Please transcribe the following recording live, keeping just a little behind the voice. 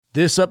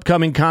This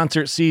upcoming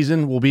concert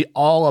season will be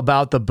all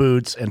about the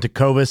boots, and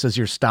Tecovas is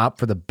your stop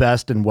for the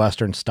best in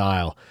Western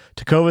style.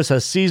 Tecovas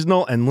has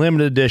seasonal and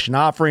limited edition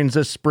offerings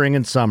this spring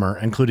and summer,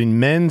 including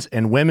men's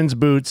and women's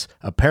boots,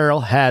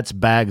 apparel, hats,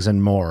 bags,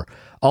 and more.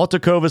 All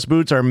Tecovas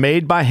boots are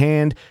made by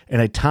hand in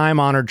a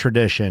time-honored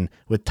tradition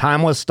with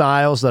timeless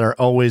styles that are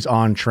always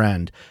on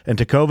trend. And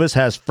Tecovas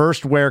has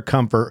first wear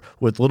comfort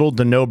with little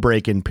to no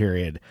break-in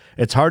period.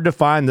 It's hard to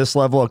find this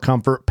level of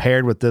comfort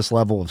paired with this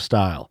level of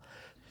style.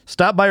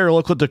 Stop by your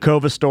local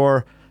Tecovas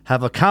store,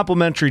 have a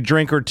complimentary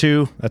drink or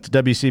two, that's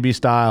WCB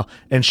style,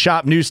 and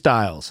shop new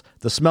styles.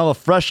 The smell of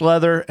fresh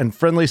leather and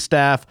friendly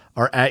staff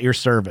are at your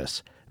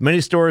service. Many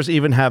stores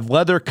even have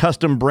leather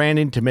custom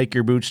branding to make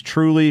your boots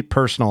truly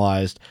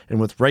personalized.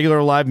 And with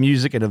regular live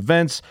music and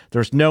events,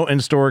 there's no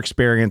in-store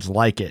experience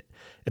like it.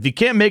 If you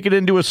can't make it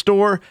into a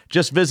store,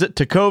 just visit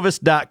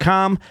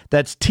tecovas.com.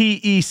 That's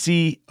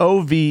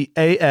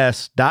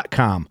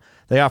TECOVAS.com.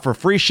 They offer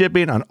free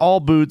shipping on all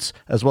boots,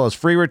 as well as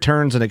free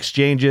returns and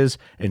exchanges,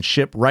 and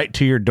ship right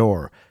to your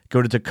door.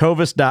 Go to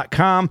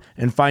tecovas.com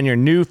and find your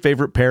new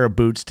favorite pair of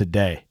boots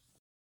today.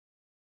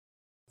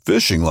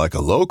 Fishing like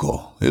a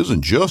local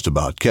isn't just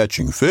about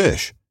catching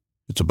fish.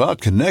 It's about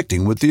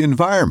connecting with the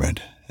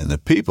environment and the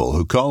people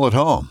who call it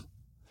home.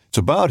 It's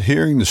about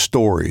hearing the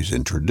stories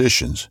and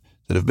traditions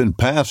that have been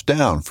passed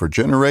down for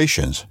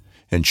generations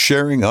and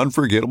sharing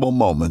unforgettable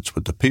moments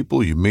with the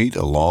people you meet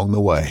along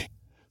the way.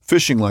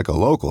 Fishing like a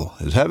local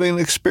is having an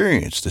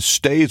experience that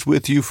stays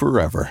with you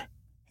forever.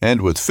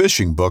 And with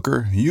Fishing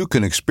Booker, you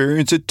can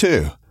experience it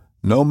too,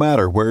 no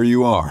matter where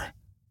you are.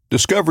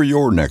 Discover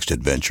your next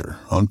adventure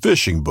on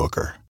Fishing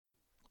Booker.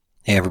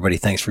 Hey everybody,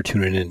 thanks for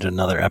tuning in to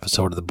another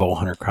episode of the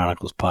Bowhunter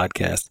Chronicles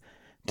podcast.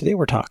 Today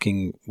we're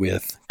talking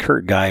with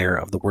Curt Geier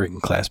of the Working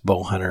Class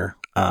Bowhunter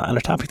on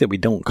a topic that we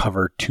don't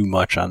cover too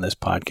much on this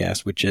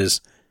podcast, which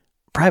is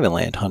private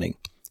land hunting.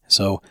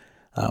 So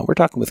we're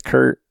talking with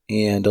Curt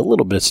and a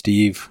little bit of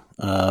Steve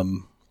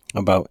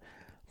about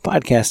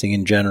podcasting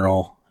in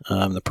general,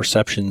 the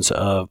perceptions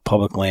of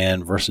public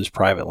land versus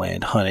private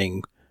land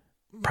hunting,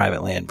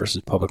 private land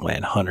versus public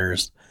land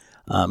hunters.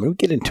 And we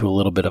get into a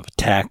little bit of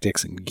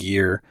tactics and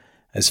gear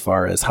as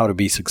far as how to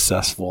be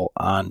successful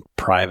on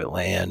private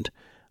land,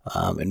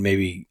 and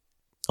maybe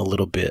a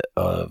little bit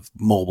of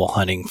mobile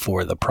hunting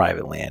for the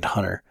private land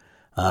hunter.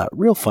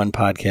 Real fun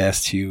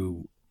podcast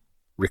to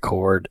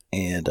record,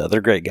 and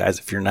they're great guys.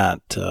 If you're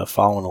not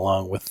following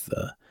along with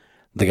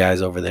the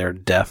guys over there,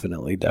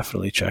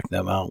 definitely check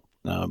them out.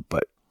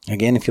 But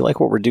again, if you like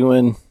what we're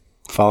doing,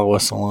 follow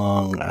us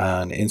along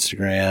on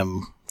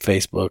Instagram,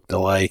 Facebook, the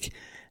like,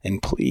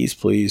 and please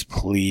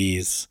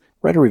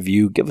write a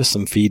review, give us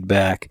some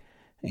feedback,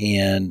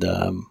 and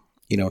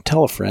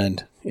tell a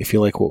friend if you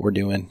like what we're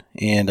doing.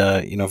 And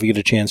if you get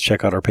a chance,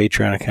 check out our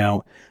Patreon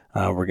account.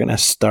 We're going to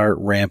start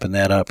ramping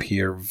that up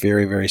here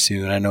very, very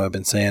soon. I know I've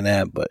been saying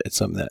that, but it's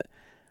something that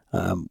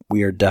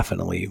we are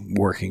definitely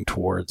working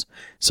towards.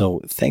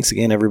 So thanks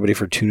again, everybody,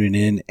 for tuning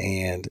in,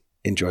 and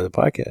enjoy the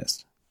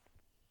podcast.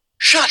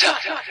 Shut up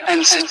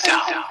and sit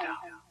down.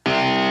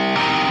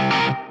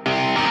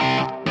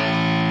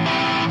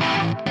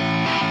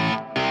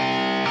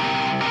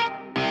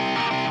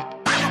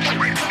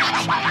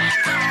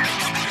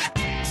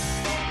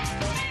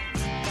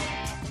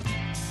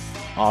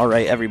 All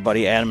right,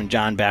 everybody, Adam and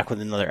John back with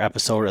another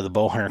episode of the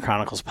Bowhunter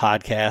Chronicles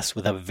podcast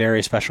with a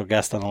very special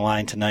guest on the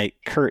line tonight,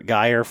 Curt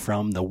Geier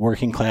from the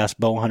Working Class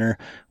Bowhunter,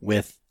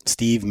 with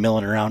Steve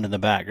milling around in the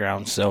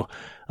background. So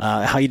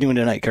how you doing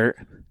tonight, Curt?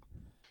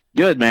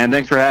 Good, man.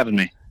 Thanks for having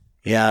me.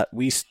 Yeah,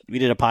 we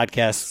did a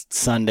podcast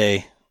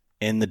Sunday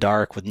in the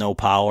dark with no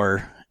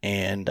power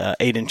and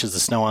 8 inches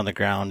of snow on the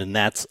ground, and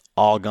that's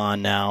all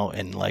gone now,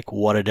 and like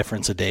what a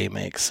difference a day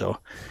makes. So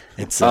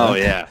it's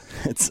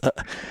it's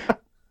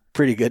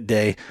pretty good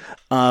day.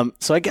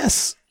 So I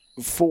guess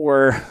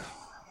for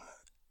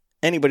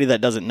anybody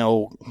that doesn't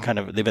know, kind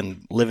of they've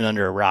been living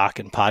under a rock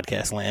in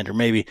podcast land, or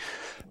maybe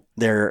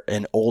they're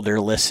an older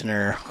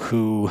listener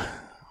who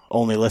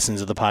only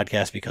listens to the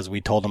podcast because we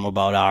told them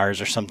about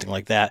ours or something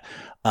like that.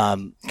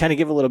 Kind of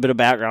give a little bit of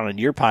background on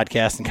your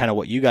podcast and kind of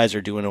what you guys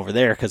are doing over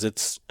there.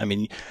 Cause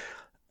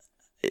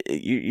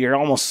you're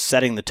almost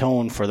setting the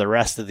tone for the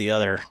rest of the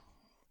other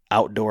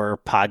outdoor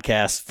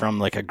podcasts from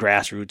like a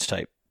grassroots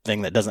type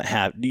thing that doesn't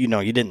have,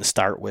 you didn't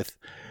start with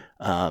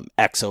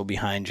EXO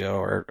behind you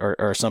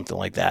or something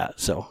like that.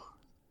 So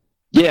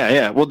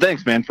yeah. Well,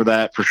 thanks, man, for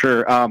that, for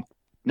sure.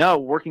 No,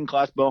 Working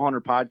Class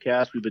Bowhunter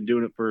podcast. We've been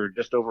doing it for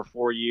just over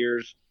 4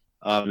 years.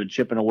 Been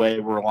chipping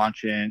away. We're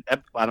launching,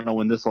 I don't know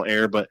when this will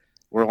air, but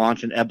we're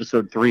launching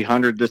episode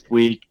 300 this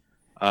week.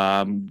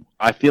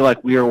 I feel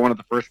like we are one of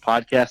the first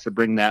podcasts to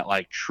bring that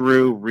like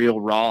true, real,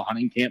 raw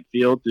hunting camp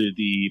feel to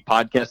the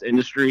podcast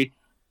industry,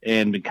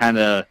 and been kind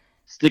of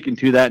sticking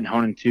to that and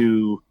honing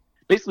to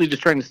basically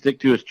just trying to stick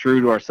to as true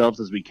to ourselves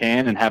as we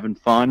can and having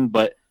fun,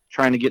 but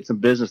trying to get some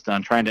business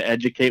done, trying to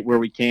educate where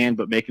we can,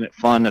 but making it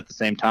fun at the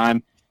same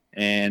time,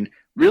 and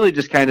really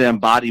just kind of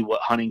embody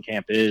what hunting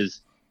camp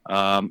is.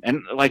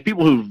 And like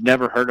people who've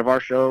never heard of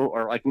our show,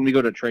 or like when we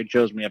go to trade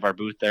shows and we have our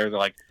booth there, they're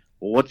like,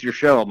 well, what's your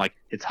show? I'm like,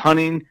 it's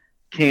hunting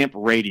camp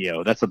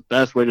radio. That's the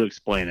best way to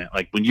explain it.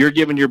 Like when you're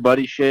giving your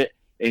buddy shit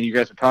and you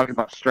guys are talking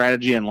about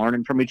strategy and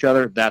learning from each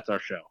other, that's our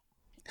show.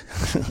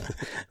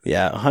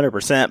 Yeah,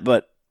 100%.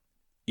 But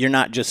you're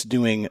not just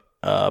doing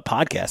a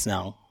podcast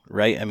now,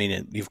 right? I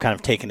mean, you've kind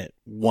of taken it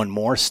one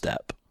more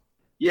step.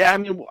 Yeah, I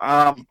mean,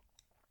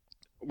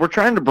 we're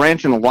trying to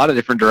branch in a lot of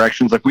different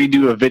directions. Like we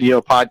do a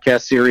video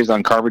podcast series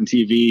on Carbon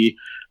TV.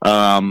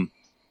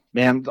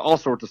 Man, all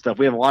sorts of stuff.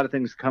 We have a lot of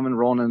things coming,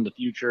 rolling in the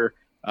future.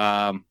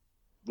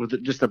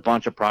 With just a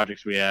bunch of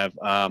projects we have.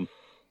 I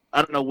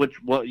don't know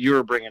what you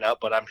were bringing up,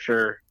 but I'm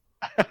sure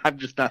I'm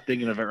just not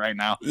thinking of it right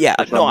now. Yeah,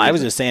 no, I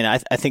was just saying. I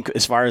think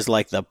as far as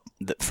like the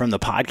from the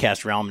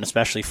podcast realm, and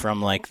especially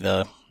from like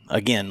that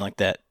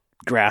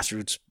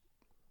grassroots,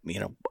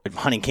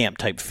 hunting camp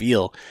type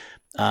feel.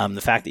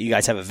 The fact that you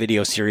guys have a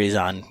video series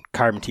on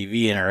Carbon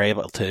TV and are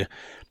able to,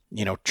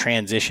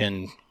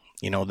 transition,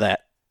 that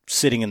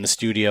sitting in the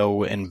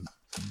studio and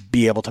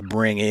be able to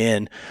bring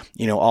in,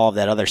 all of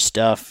that other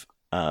stuff.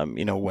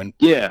 When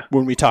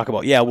we talk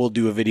about, we'll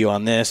do a video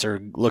on this or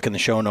look in the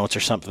show notes or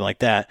something like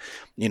that,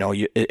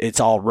 it's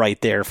all right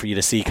there for you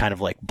to see kind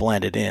of like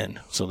blended in.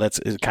 So that's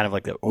kind of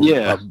like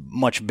a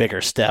much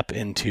bigger step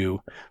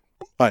into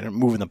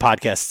moving the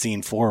podcast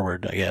scene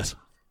forward, I guess.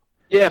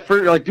 Yeah,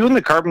 for like doing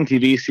the Carbon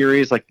TV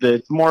series, like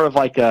it's more of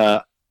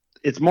a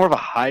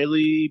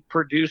highly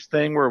produced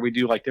thing where we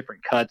do like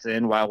different cuts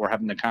in while we're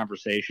having the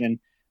conversation,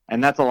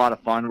 and that's a lot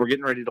of fun. We're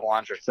getting ready to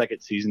launch our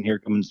second season here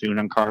coming soon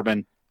on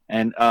Carbon,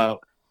 and the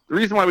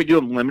reason why we do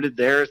them limited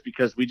there is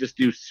because we just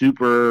do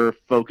super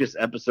focused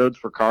episodes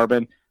for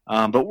Carbon.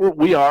 But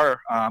we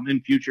are in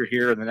future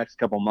here in the next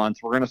couple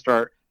months, we're going to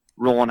start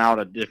rolling out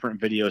a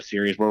different video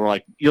series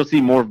where you'll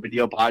see more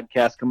video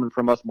podcasts coming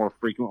from us more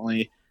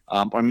frequently.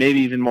 Or maybe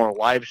even more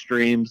live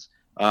streams.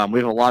 We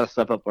have a lot of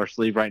stuff up our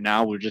sleeve right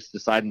now. We're just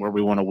deciding where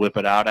we want to whip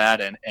it out at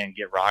and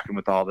get rocking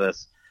with all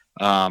this.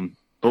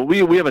 But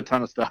we have a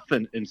ton of stuff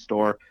in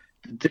store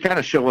to kind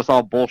of show us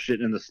all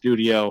bullshit in the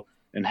studio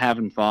and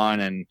having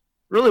fun and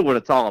really what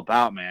it's all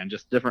about, man.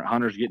 Just different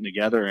hunters getting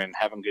together and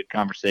having good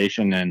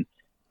conversation and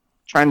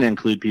trying to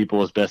include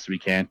people as best we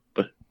can,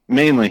 but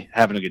mainly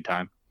having a good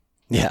time.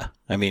 Yeah.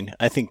 I mean,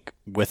 I think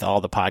with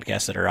all the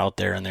podcasts that are out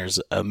there, and there's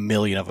a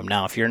million of them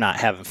now, if you're not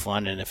having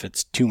fun and if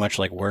it's too much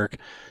like work,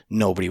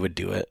 nobody would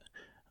do it.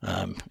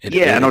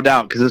 No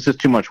doubt, because it's just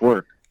too much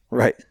work.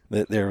 Right.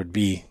 There would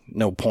be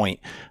no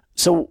point.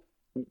 So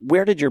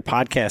where did your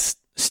podcast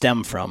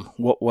stem from?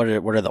 What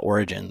are the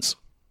origins?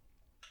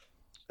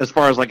 As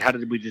far as how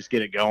did we just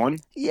get it going?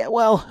 Yeah,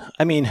 well,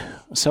 I mean,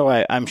 so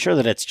I'm sure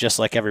that it's just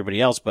like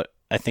everybody else, but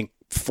I think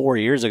 4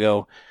 years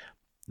ago,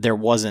 there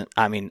wasn't,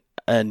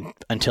 and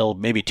until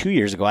maybe 2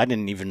 years ago, I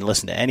didn't even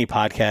listen to any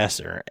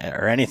podcasts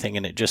or anything,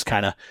 and it just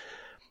kind of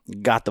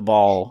got the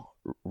ball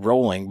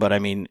rolling. But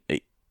 2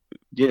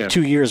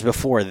 years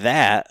before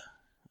that,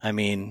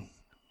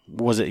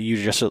 was it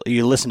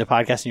you listened to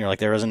podcasts and you're like,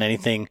 there wasn't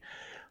anything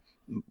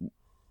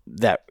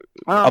that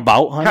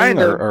about hunting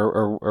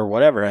or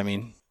whatever?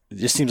 It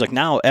just seems like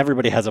now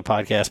everybody has a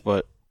podcast,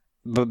 but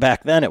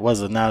back then it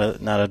was not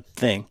a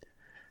thing.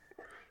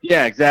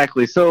 Yeah,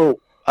 exactly.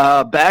 So.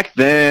 Back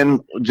then,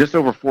 just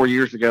over 4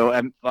 years ago,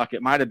 and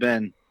it might have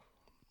been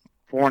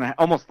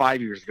almost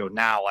 5 years ago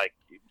now,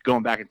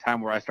 going back in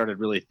time where I started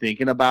really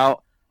thinking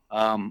about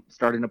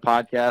starting a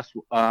podcast.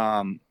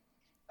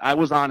 I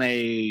was on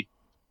a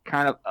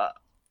kind of,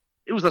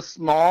 it was a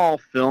small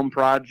film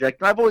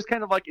project. And I've always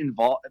kind of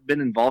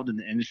been involved in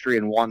the industry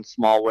in one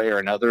small way or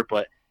another,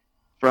 but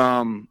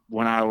from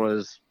when I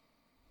was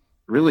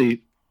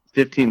really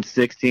 15,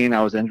 16,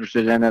 I was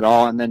interested in it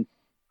all. And then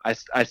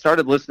I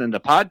started listening to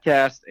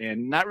podcasts,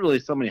 and not really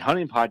so many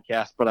hunting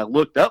podcasts, but I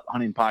looked up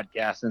hunting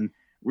podcasts, and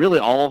really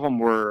all of them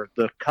were,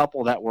 the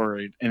couple that were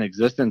in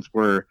existence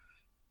were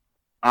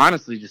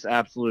honestly just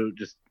absolute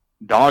just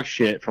dog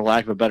shit, for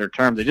lack of a better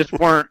term. They just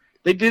weren't,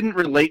 they didn't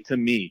relate to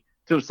me.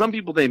 To some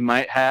people they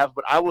might have,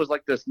 but I was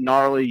like this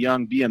gnarly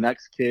young BMX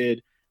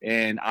kid,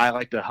 and I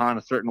like to hunt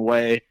a certain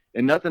way,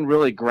 and nothing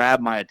really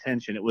grabbed my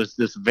attention. It was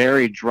this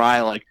very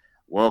dry,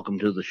 welcome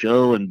to the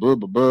show and blah,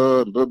 blah,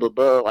 blah, blah, blah,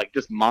 blah,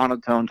 just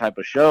monotone type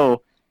of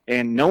show.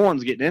 And no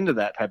one's getting into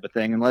that type of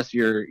thing unless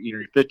you're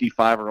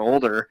 55 or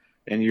older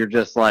and you're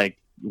just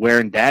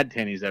wearing dad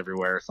tinnies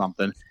everywhere or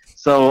something.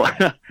 So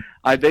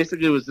I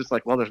basically was just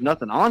well, there's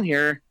nothing on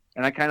here.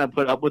 And I kind of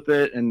put up with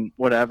it and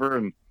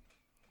whatever.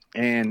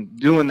 And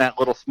doing that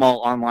little small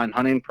online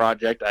hunting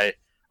project, I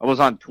was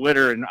on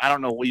Twitter, and I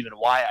don't know even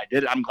why I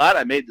did it. I'm glad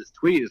I made this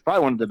tweet. It's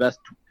probably one of the best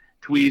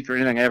tweets or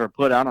anything I ever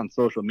put out on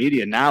social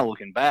media now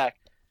looking back.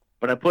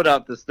 But I put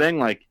out this thing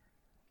I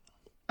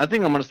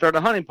think I'm going to start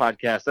a hunting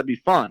podcast. That'd be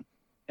fun.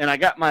 And I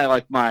got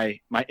my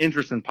my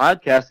interest in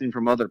podcasting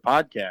from other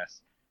podcasts.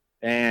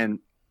 And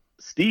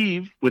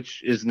Steve,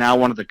 which is now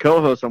one of the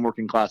co-hosts on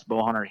Working Class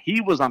Bowhunter,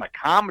 he was on a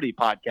comedy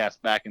podcast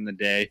back in the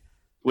day,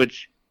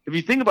 which if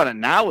you think about it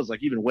now is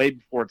even way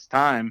before its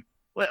time.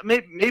 Well,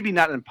 maybe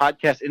not in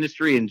podcast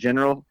industry in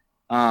general,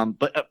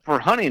 but for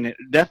hunting it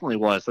definitely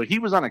was. So he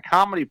was on a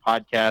comedy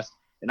podcast,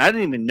 And I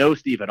didn't even know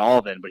Steve at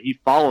all then, but he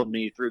followed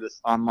me through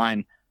this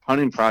online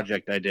hunting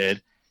project I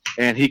did.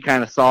 And he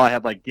kind of saw I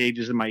had like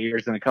gauges in my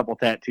ears and a couple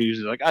tattoos.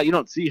 He's like, oh, you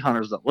don't see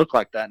hunters that look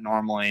like that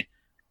normally.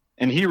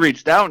 And he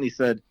reached out and he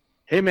said,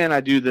 hey, man, I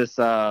do this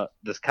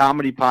this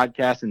comedy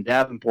podcast in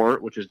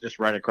Davenport, which is just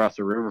right across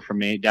the river from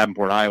me,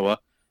 Davenport, Iowa.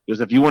 He goes,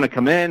 if you want to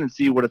come in and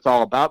see what it's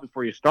all about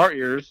before you start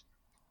yours,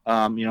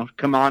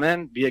 come on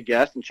in, be a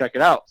guest, and check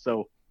it out.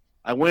 So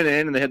I went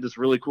in, and they had this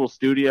really cool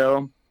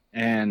studio,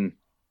 and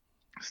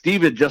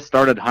Steve had just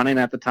started hunting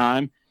at the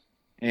time,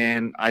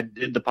 and I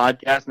did the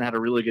podcast and had a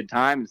really good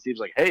time. And Steve's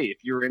like, hey,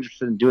 if you're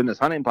interested in doing this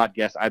hunting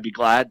podcast, I'd be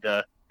glad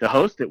to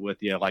host it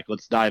with you. Like,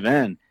 let's dive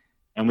in.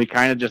 And we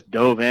kind of just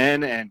dove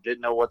in and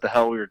didn't know what the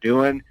hell we were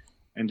doing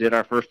and did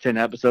our first 10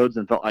 episodes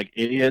and felt like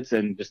idiots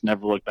and just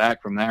never looked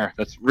back from there.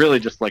 That's really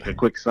just like a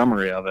quick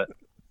summary of it.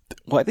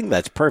 Well, I think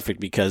that's perfect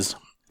because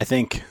I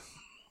think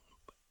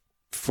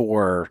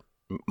for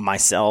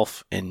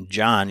myself and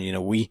John,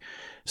 we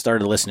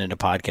started listening to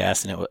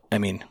podcasts,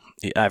 and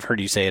I've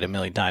heard you say it a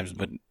million times,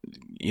 but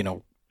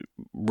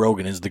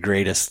Rogan is the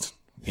greatest,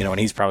 and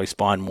he's probably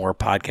spawned more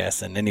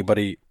podcasts than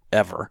anybody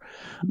ever.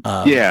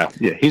 Yeah,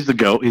 he's the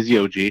GOAT. He's the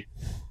OG.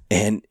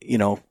 And,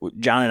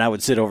 John and I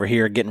would sit over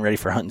here getting ready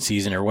for hunting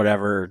season or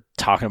whatever,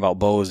 talking about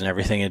bows and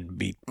everything. It'd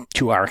be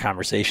 2-hour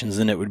conversations,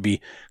 and it would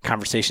be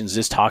conversations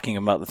just talking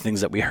about the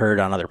things that we heard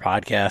on other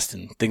podcasts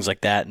and things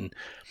like that. And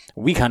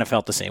we kind of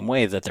felt the same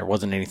way, that there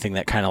wasn't anything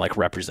that kind of like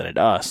represented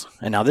us.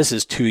 And now this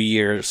is 2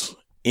 years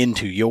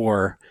into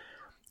your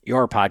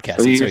podcast.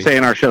 So you're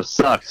saying our show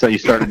sucks, so you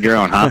started your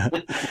own, huh?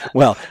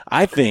 Well,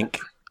 I think,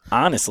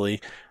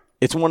 honestly,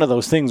 it's one of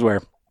those things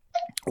where,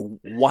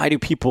 why do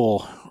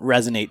people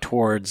resonate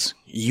towards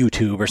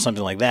YouTube or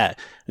something like that?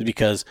 Is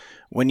because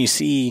when you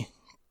see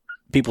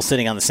people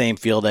sitting on the same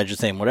field edge, the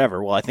same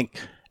whatever, well, I think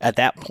at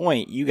that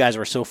point, you guys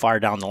were so far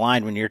down the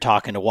line when you're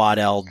talking to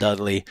Waddell,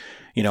 Dudley,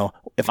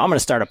 if I'm going to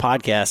start a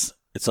podcast,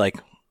 it's like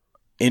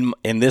in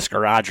this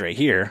garage right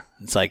here,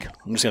 it's like,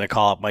 I'm just going to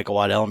call up Michael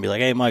Waddell and be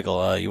like, hey,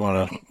 Michael, you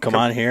want to come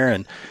on here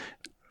and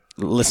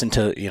listen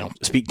to,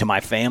 speak to my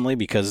family,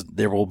 because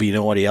there will be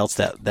nobody else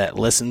that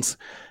listens.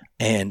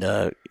 And,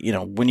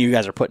 when you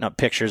guys are putting up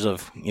pictures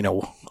of,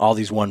 all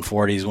these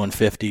 140s,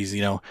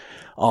 150s,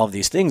 all of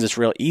these things, it's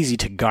real easy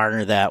to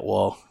garner that.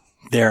 Well,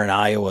 they're in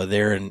Iowa,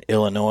 they're in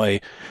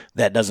Illinois.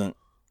 That doesn't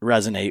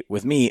resonate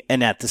with me.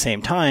 And at the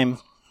same time,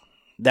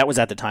 that was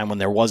at the time when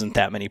there wasn't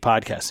that many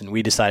podcasts, and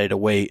we decided to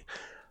wait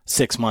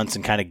 6 months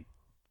and kind of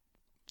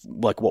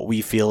like what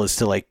we feel is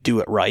to like do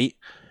it right,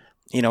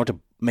 to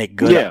make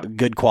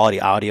good quality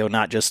audio,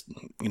 not just,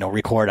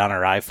 record on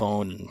our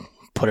iPhone and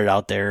put it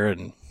out there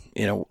and,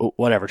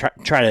 whatever,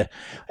 try to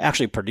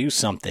actually produce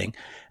something.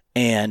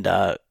 And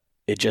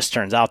it just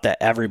turns out that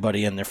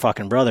everybody and their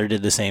fucking brother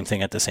did the same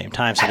thing at the same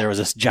time. So there was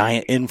this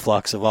giant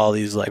influx of all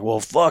these like, well,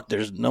 fuck,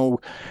 there's no,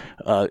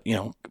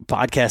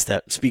 podcast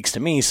that speaks to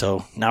me.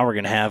 So now we're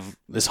going to have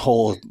this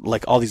whole,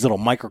 like all these little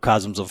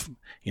microcosms of,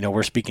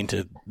 we're speaking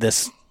to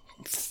this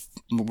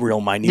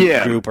real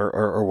minute group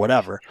or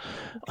whatever.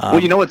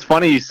 Well, it's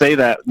funny you say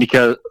that,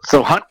 because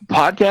hunting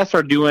podcasts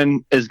are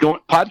going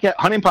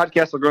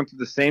through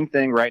the same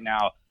thing right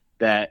now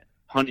that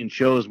hunting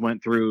shows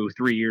went through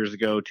 3 years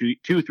ago,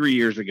 3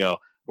 years ago,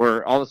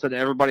 where all of a sudden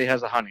everybody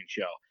has a hunting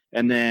show,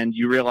 and then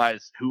you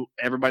realize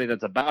everybody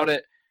that's about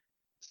it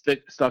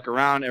stuck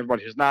around,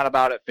 everybody who's not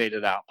about it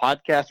faded out.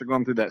 Podcasts are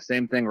going through that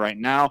same thing right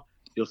now.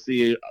 You'll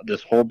see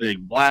this whole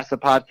big blast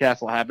of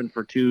podcasts will happen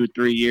for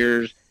 2-3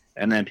 years,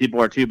 and then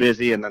people are too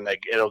busy, and then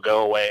it'll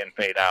go away and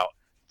fade out.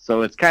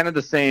 So it's kind of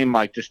the same,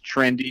 like just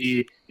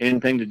trendy,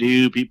 anything to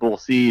do. People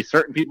see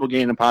certain people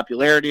gaining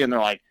popularity, and they're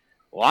like,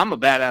 well, I'm a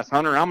badass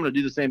hunter, I'm going to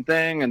do the same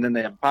thing. And then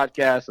they have a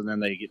podcast, and then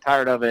they get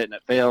tired of it, and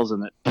it fails,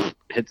 and it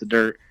hits the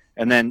dirt.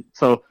 And then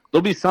so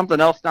there'll be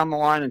something else down the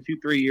line in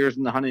 2-3 years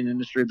in the hunting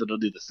industry that'll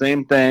do the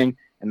same thing,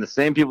 and the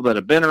same people that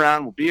have been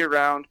around will be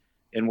around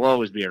and will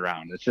always be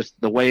around. It's just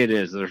the way it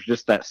is. There's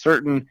just that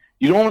certain –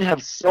 you only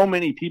have so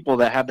many people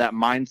that have that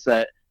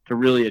mindset to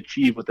really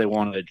achieve what they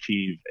want to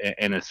achieve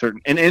in a certain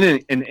in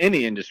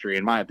any industry,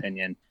 in my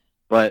opinion.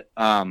 But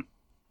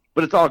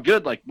it's all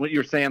good. Like what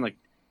you're saying, like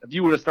if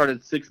you would have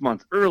started 6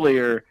 months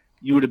earlier,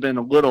 you would have been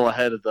a little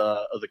ahead of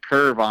the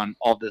curve on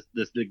all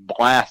this big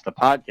blast of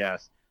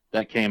podcasts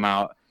that came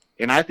out.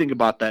 And I think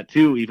about that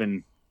too,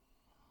 even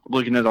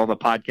looking at all the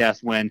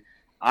podcasts when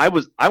I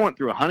went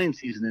through a hunting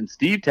season, and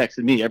Steve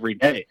texted me every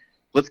day,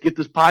 let's get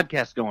this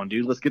podcast going,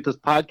 dude. Let's get this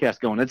podcast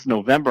going. It's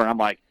November. And I'm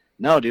like,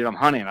 no, dude, I'm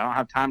hunting. I don't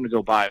have time to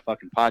go buy a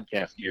fucking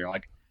podcast gear.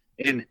 Like,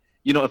 and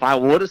if I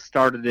would have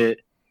started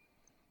it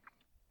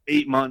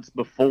 8 months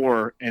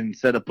before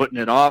instead of putting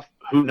it off,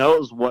 who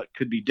knows what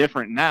could be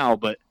different now.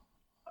 But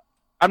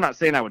I'm not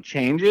saying I would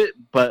change it,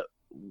 but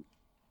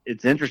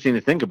it's interesting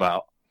to think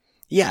about.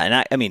 Yeah,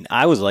 and I mean,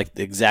 I was like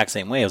the exact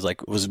same way. I was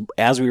like,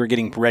 as we were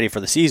getting ready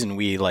for the season,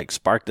 we like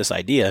sparked this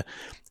idea.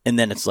 And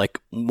then it's like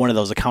one of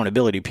those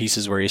accountability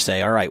pieces where you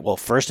say, all right, well,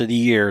 first of the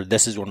year,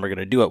 this is when we're going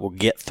to do it. We'll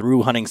get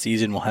through hunting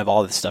season. We'll have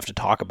all this stuff to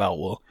talk about.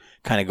 We'll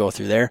kind of go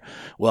through there.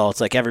 Well,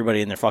 it's like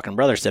everybody and their fucking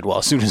brother said, well,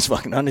 as soon as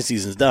fucking hunting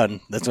season's done,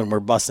 that's when we're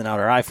busting out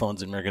our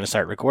iPhones and we're going to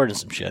start recording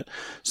some shit.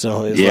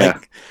 So it's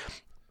like,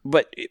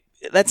 but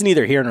that's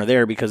neither here nor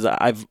there, because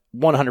I've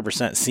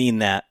 100% seen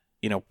that,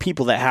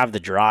 people that have the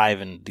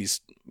drive and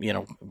these,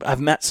 I've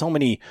met so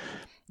many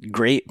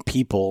great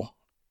people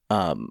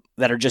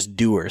that are just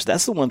doers.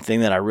 That's the one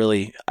thing that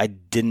I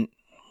didn't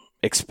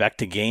expect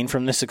to gain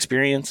from this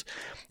experience,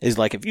 is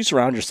like, if you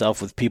surround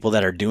yourself with people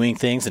that are doing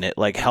things, and it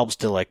like helps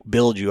to like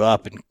build you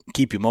up and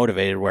keep you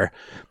motivated, where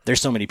there's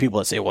so many people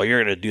that say, well,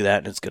 you're going to do that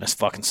and it's going to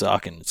fucking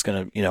suck. And it's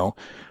going to,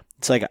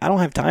 it's like, I don't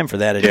have time for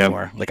that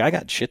anymore. Like, I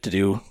got shit to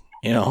do,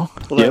 Well,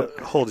 that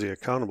holds you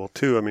accountable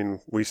too. I mean,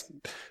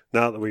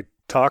 now that we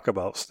talk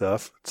about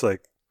stuff, it's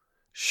like,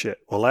 shit.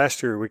 Well,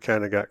 last year we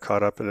kind of got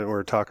caught up in it. We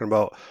were talking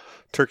about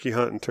turkey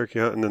hunting,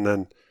 and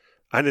then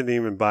I didn't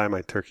even buy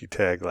my turkey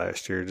tag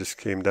last year. It just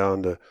came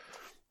down to,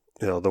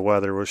 the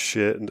weather was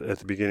shit at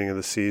the beginning of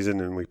the season,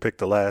 and we picked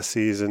the last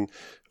season,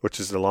 which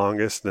is the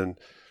longest. And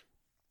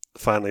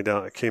finally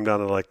it came down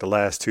to like the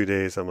last 2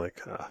 days. I'm like,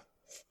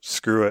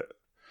 screw it.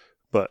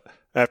 But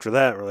after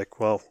that, we're like,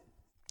 well,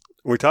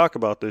 we talk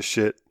about this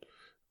shit.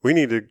 We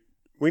need to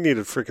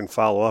freaking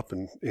follow up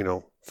and,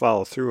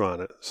 follow through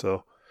on it.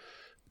 So,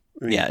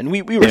 yeah, and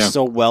we were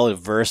so well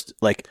versed,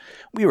 like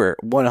we were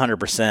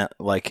 100%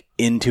 like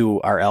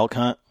into our elk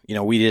hunt.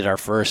 We did our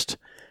first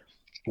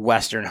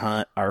Western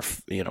hunt, our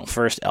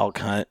first elk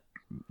hunt,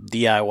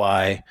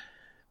 DIY.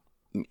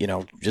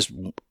 Just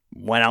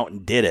went out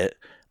and did it,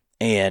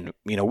 and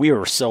we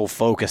were so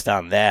focused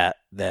on that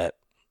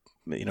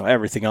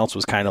everything else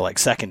was kind of like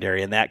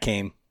secondary, and that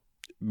came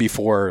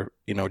before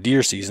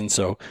deer season.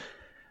 So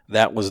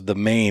that was the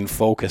main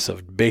focus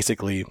of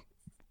basically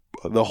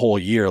the whole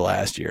year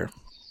last year.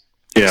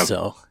 Yeah.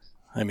 So,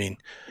 I mean,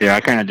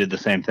 I kind of did the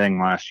same thing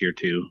last year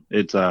too.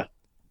 It's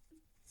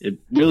it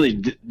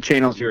really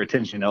channels your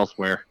attention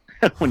elsewhere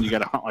when you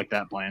got a hunt like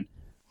that planned.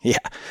 Yeah,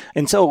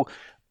 and so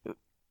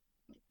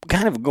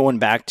kind of going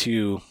back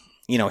to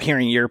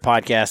hearing your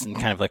podcast and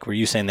kind of like where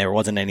you saying there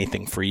wasn't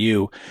anything for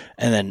you,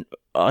 and then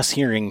us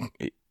hearing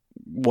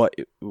what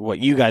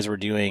you guys were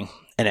doing,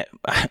 and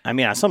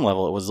on some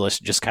level it was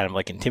just kind of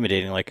like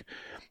intimidating, like,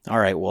 all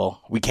right,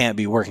 well, we can't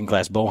be working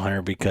class bow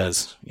hunter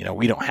because,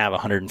 we don't have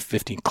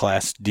 150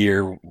 class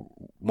deer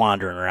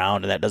wandering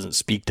around, and that doesn't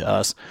speak to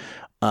us.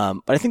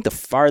 But I think the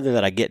farther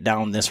that I get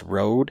down this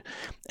road,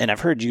 and I've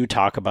heard you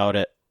talk about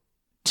it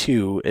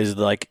too, is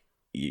like,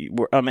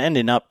 I'm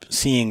ending up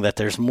seeing that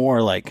there's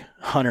more like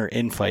hunter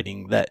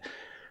infighting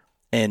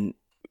and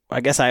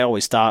I guess I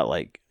always thought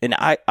like, and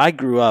I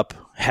grew up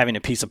having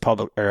a piece of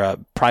public or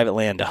private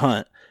land to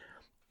hunt,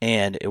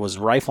 and it was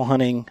rifle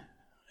hunting.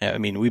 I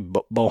mean, we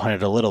bow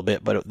hunted a little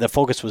bit, but the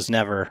focus was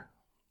never,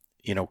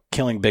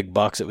 killing big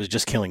bucks. It was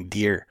just killing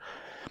deer.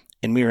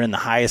 And we were in the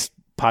highest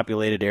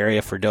populated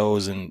area for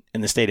does in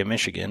the state of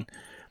Michigan.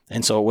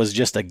 And so it was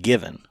just a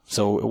given.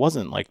 So it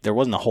wasn't like there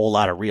wasn't a whole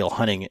lot of real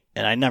hunting.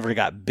 And I never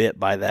got bit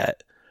by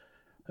that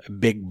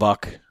big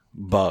buck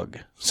bug.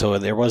 So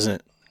there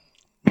wasn't,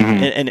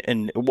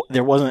 and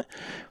there wasn't,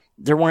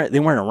 they weren't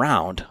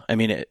around. I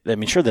mean,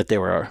 sure that they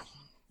were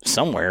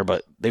somewhere,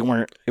 but it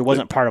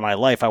wasn't part of my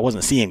life. I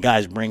wasn't seeing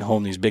guys bring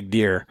home these big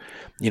deer,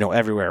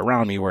 everywhere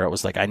around me, where it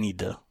was like, I need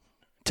to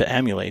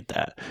emulate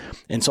that.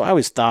 And so I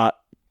always thought,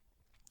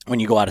 when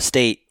you go out of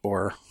state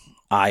or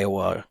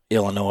Iowa,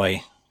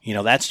 Illinois,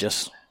 that's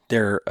just,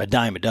 they're a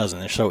dime a dozen.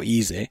 They're so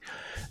easy.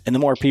 And the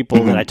more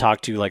people that I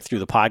talk to, like through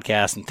the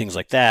podcast and things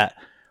like that,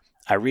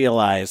 I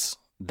realize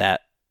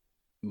that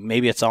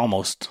maybe it's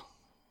almost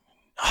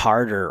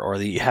harder, or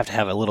that you have to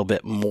have a little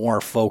bit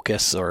more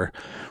focus or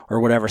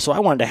whatever. So I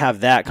wanted to have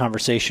that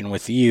conversation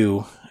with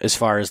you as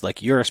far as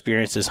like your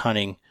experiences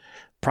hunting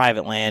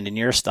private land and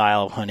your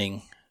style of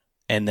hunting,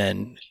 and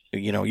then,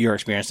 your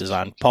experiences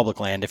on public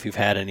land, if you've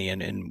had any,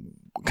 and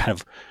kind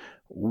of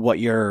what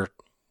your,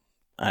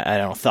 I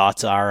don't know,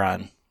 thoughts are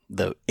on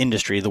the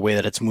industry, the way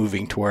that it's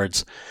moving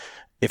towards,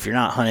 if you're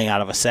not hunting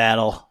out of a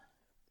saddle,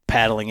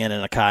 paddling in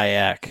a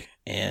kayak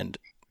and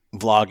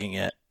vlogging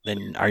it,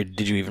 then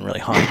did you even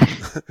really hunt?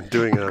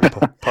 Doing it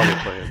on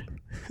public land.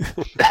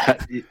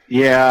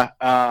 Yeah,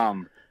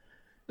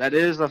 that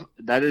is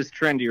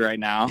trendy right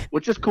now,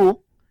 which is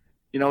cool.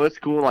 It's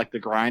cool, like the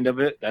grind of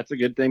it. That's a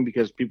good thing,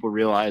 because people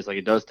realize like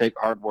it does take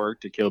hard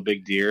work to kill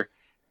big deer.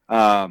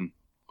 And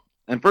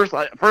first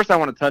I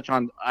want to touch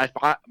on,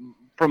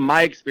 from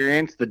my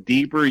experience, the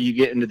deeper you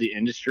get into the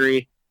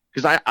industry,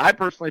 because I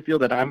personally feel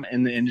that I'm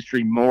in the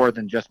industry more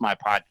than just my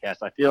podcast.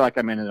 I feel like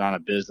I'm in it on a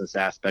business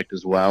aspect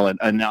as well,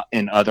 and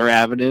in other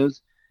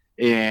avenues.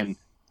 And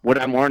what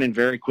I'm learning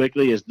very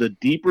quickly is the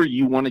deeper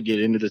you want to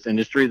get into this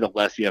industry, the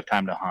less you have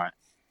time to hunt.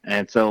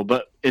 And so,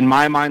 but in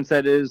my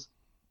mindset is,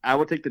 I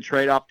would take the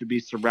trade-off to be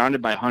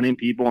surrounded by hunting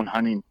people and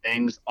hunting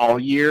things all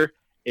year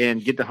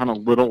and get to hunt a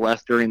little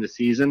less during the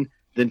season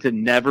than to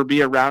never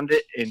be around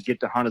it and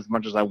get to hunt as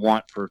much as I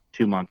want for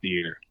 2 months a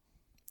year.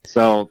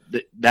 So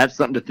that's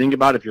something to think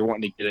about if you're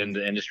wanting to get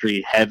into the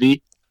industry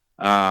heavy.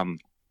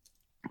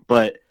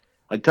 But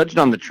like touching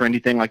on the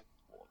trendy thing, like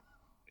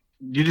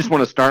you just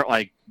want to start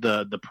like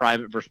the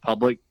private versus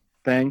public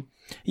thing?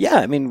 Yeah,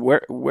 I mean,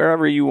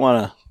 wherever you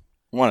want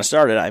to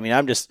start it. I mean,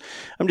 I'm just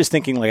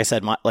thinking, like I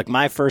said,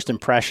 my first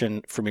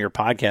impression from your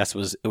podcast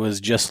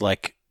was just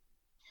like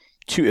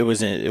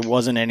it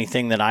wasn't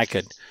anything that I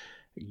could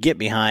get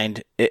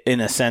behind in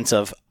a sense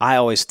of, I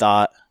always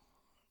thought,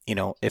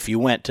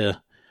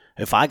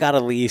 if I got a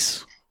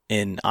lease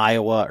in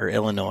Iowa or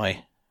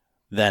Illinois,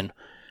 then,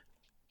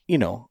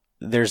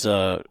 there's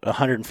a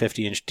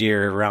 150-inch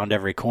deer around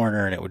every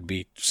corner and it would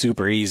be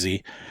super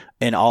easy.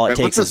 And all it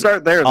takes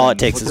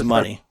is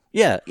money.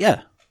 Yeah.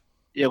 Yeah.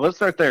 Let's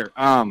start there.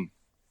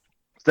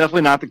 It's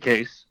definitely not the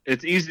case.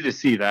 It's easy to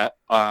see that.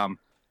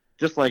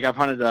 Just like I've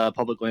hunted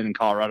public land in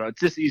Colorado,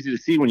 it's just easy to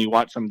see when you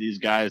watch some of these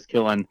guys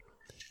killing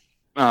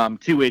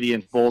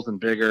 280-inch bulls and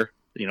bigger,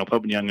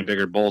 Pope and Young and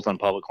bigger bulls on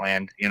public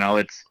land.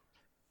 It's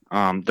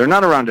they're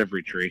not around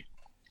every tree.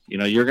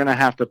 You're gonna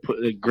have to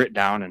put the grit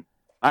down, and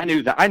I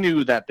knew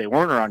that they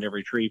weren't around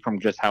every tree from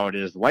just how it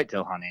is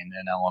whitetail hunting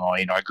in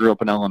Illinois. I grew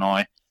up in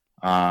Illinois,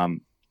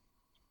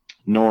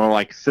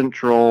 northwest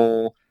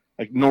central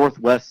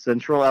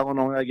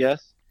Illinois, I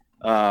guess.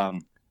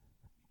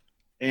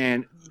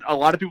 And a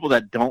lot of people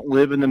that don't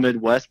live in the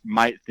Midwest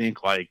might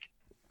think like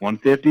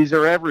 150s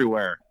are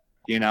everywhere,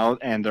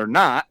 and they're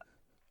not.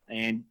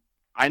 And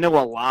I know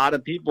a lot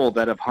of people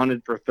that have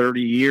hunted for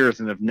 30 years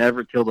and have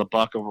never killed a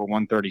buck over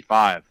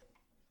 135.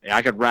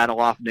 I could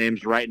rattle off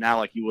names right now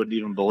like you wouldn't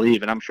even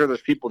believe. And I'm sure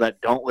there's people that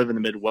don't live in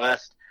the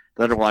Midwest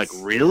that are like,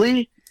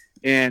 really?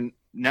 And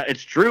now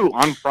it's true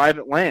on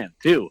private land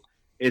too.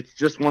 It's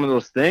just one of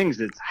those things.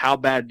 It's how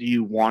bad do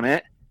you want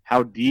it?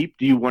 How deep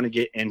do you want to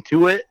get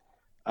into it?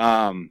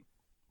 And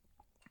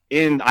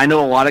I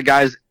know a lot of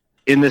guys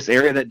in this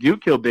area that do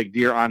kill big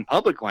deer on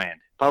public land,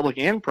 public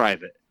and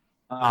private.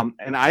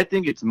 And I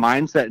think it's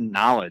mindset and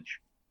knowledge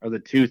are the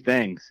two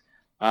things.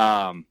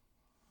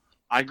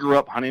 I grew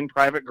up hunting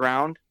private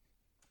ground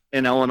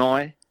in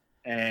Illinois,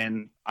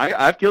 and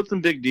I've killed some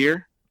big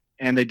deer,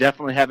 and they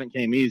definitely haven't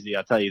came easy.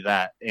 I'll tell you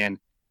that. And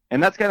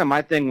that's kind of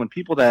my thing. When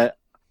people that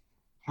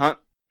hunt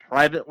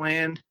private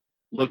land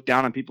look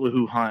down on people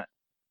who hunt,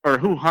 or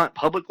who hunt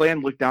public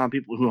land look down on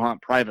people who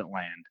hunt private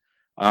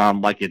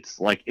land, like it's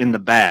like in the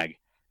bag.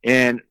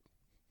 And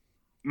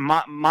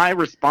my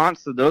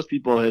response to those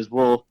people is,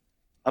 well,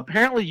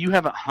 apparently you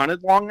haven't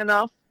hunted long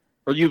enough,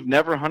 or you've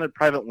never hunted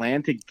private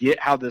land to get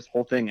how this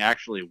whole thing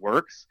actually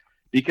works.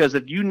 Because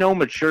if you know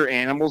mature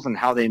animals and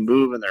how they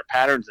move and their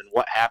patterns and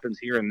what happens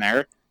here and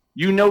there,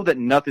 you know that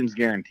nothing's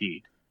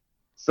guaranteed.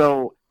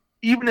 So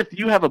even if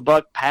you have a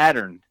buck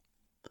patterned,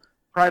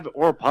 private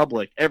or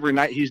public, every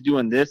night he's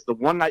doing this, the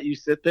one night you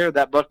sit there,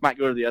 that buck might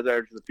go to the other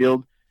edge of the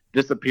field,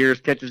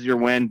 disappears, catches your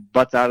wind,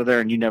 butts out of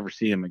there, and you never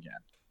see him again.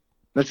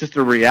 That's just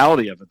the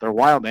reality of it. They're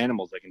wild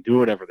animals. They can do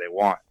whatever they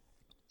want.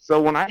 So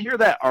when I hear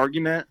that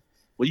argument,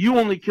 well, you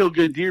only kill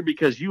good deer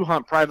because you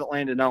hunt private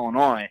land in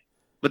Illinois,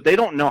 but they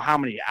don't know how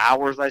many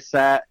hours I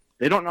sat.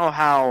 They don't know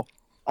how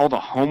all the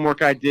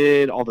homework I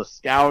did, all the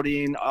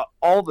scouting,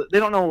 they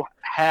don't know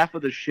half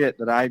of the shit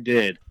that I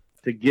did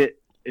to get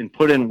and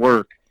put in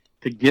work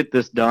to get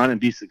this done and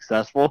be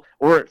successful.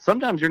 Or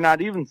sometimes you're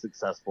not even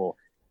successful.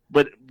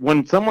 But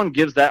when someone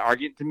gives that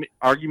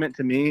argument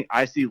to me,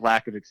 I see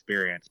lack of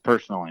experience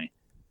personally.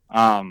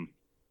 And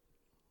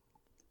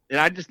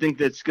I just think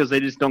that's because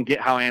they just don't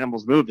get how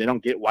animals move. They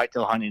don't get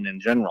whitetail hunting in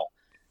general.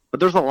 But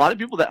there's a lot of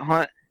people that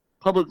hunt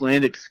public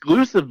land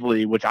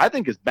exclusively, which I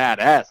think is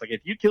badass. Like,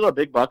 if you kill a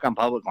big buck on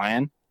public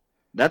land,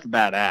 that's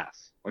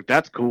badass. Like,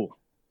 that's cool.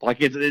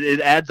 Like, it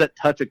adds that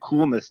touch of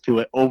coolness to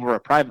it over a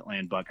private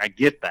land buck. I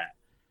get that.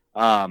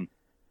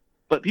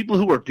 But people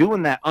who are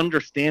doing that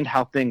understand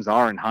how things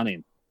are in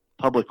hunting,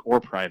 public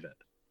or private.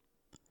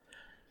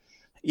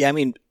 Yeah, I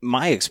mean,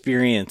 my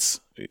experience,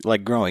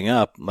 like growing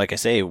up, like I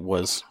say,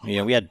 was, we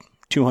had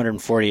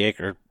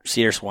 240-acre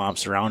cedar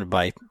swamps surrounded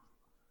by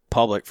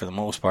public for the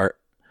most part,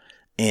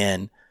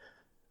 and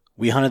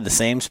we hunted the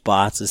same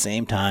spots, the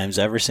same times,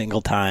 every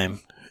single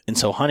time. And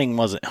so hunting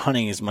wasn't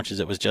hunting as much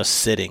as it was just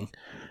sitting.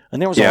 And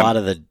there was a lot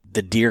of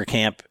the deer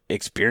camp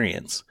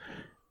experience.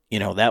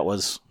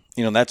 That's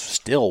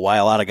still why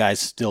a lot of guys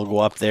still go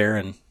up there,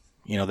 and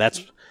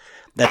that's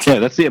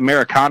the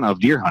Americana of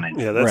deer hunting.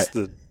 Yeah, that's right.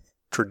 The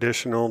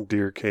traditional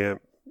deer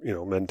camp,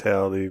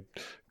 mentality.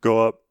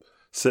 Go up,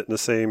 sit in the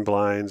same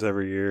blinds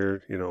every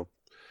year,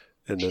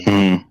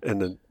 and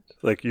then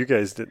like you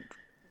guys did.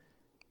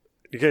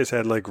 You guys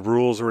had like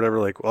rules or whatever,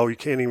 like, oh, you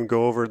can't even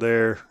go over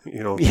there,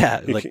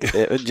 Yeah, like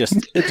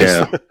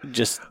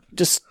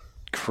just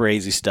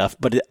crazy stuff.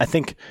 But I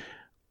think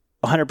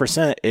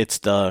 100% it's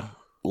the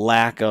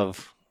lack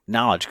of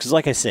knowledge. Because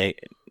like I say,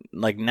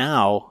 like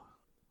now,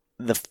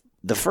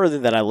 the further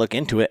that I look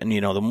into it, and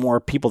the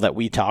more people that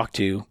we talk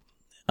to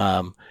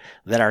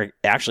that are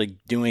actually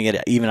doing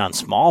it even on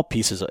small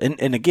pieces.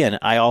 And again,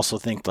 I also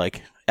think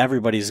like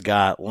everybody's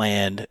got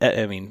land.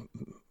 I mean,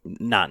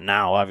 not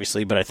now,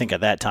 obviously, but I think at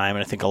that time,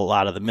 and I think a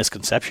lot of the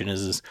misconception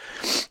is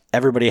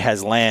everybody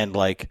has land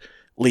like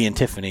Lee and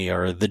Tiffany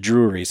or the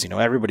Drury's.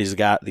 Everybody's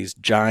got these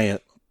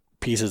giant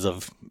pieces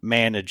of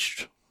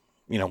managed,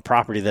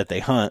 property that they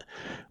hunt,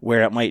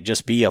 where it might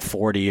just be a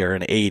 40 or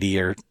an 80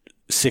 or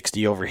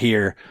 60 over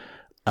here.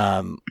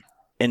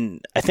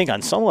 And I think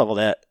on some level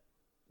that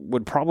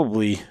would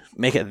probably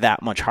make it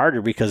that much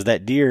harder, because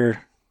that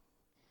deer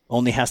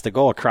only has to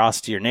go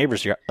across to your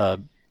neighbor's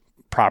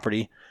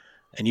property,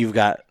 and you've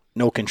got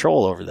no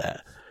control over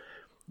that,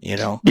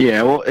 Yeah,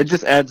 well, it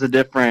just adds a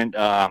different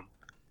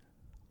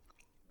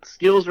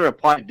skills are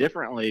applied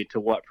differently to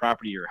what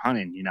property you're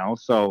hunting,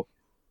 So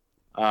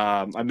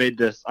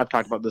I've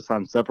talked about this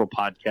on several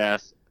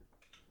podcasts.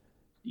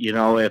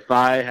 If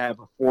I have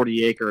a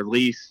 40-acre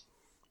lease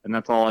and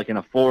that's all I can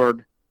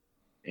afford,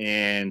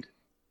 and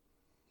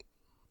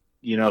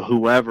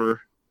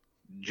whoever,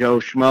 Joe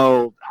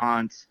Schmo,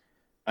 hunts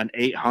an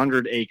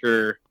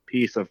 800-acre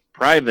piece of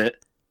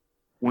private,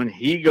 when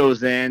he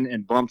goes in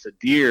and bumps a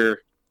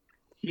deer,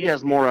 he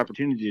has more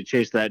opportunity to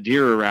chase that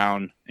deer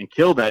around and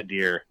kill that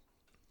deer.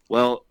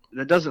 Well,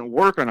 that doesn't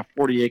work on a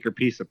 40-acre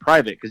piece of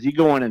private, because you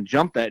go in and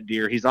jump that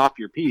deer, he's off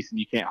your piece and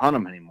you can't hunt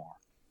him anymore.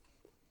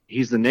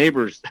 He's in the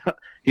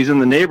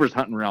neighbor's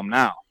hunting realm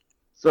now.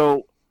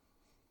 So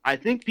I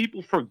think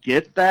people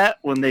forget that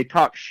when they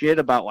talk shit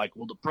about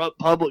the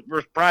public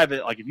versus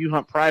private. Like, if you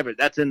hunt private,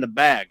 that's in the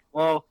bag.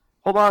 Well,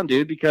 hold on,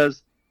 dude,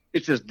 because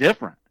it's just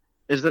different.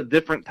 It's a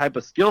different type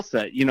of skill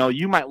set.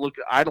 You might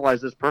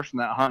idolize this person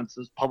that hunts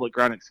this public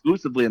ground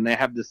exclusively, and they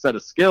have this set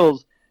of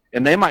skills,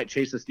 and they might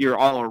chase this deer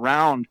all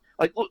around.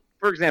 Like, look,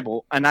 for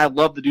example, and I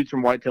love the dudes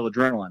from Whitetail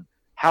Adrenaline.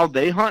 How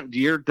they hunt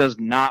deer does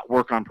not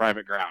work on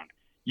private ground.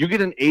 You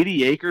get an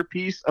 80-acre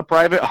piece of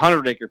private,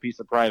 100-acre piece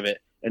of private,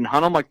 and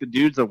hunt them like the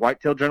dudes of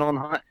Whitetail Adrenaline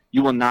hunt,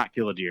 you will not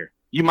kill a deer.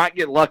 You might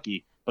get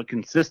lucky, but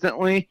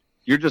consistently,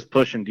 you're just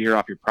pushing deer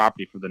off your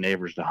property for the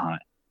neighbors to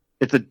hunt.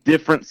 It's a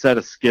different set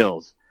of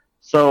skills.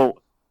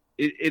 So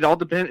it all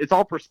depends. It's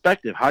all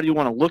perspective. How do you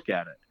want to look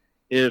at it?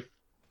 If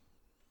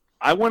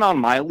I went on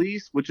my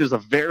lease, which is a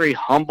very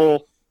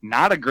humble,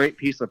 not a great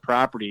piece of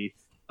property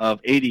of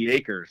 80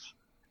 acres,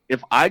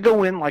 if I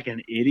go in like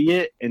an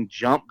idiot and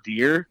jump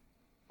deer,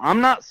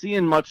 I'm not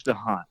seeing much to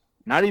hunt,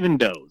 not even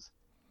does.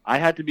 I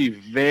have to be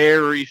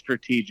very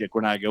strategic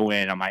when I go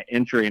in on my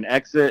entry and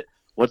exit.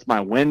 What's my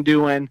wind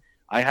doing?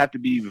 I have to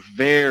be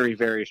very,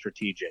 very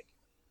strategic.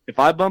 If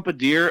I bump a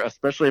deer,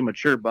 especially a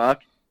mature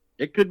buck,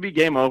 it could be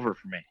game over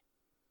for me.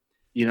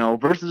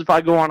 Versus if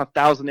I go on a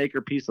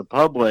 1,000-acre piece of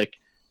public,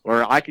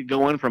 where I could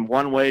go in from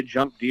one way,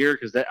 jump deer,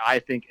 because I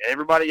think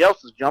everybody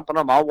else is jumping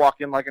them. I'll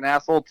walk in like an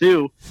asshole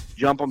too,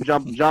 jump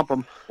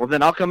them. Well,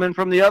 then I'll come in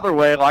from the other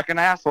way like an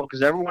asshole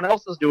because everyone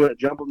else is doing it,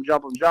 jump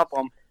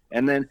them.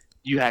 And then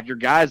you have your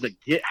guys that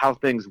get how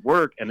things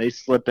work, and they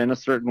slip in a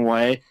certain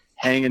way,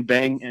 hang and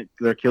bang, and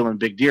they're killing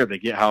big deer. They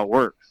get how it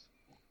works.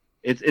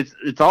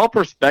 It's all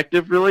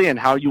perspective, really, and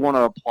how you want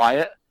to apply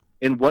it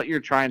and what you're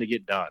trying to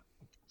get done.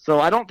 So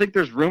I don't think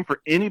there's room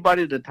for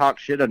anybody to talk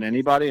shit on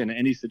anybody in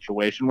any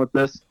situation with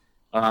this.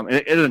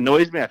 It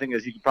annoys me, I think,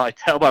 as you can probably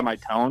tell by my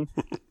tone,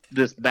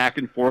 this back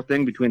and forth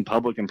thing between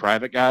public and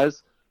private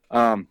guys.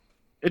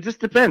 It just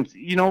depends.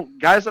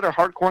 Guys that are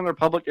hardcore in their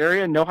public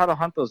area know how to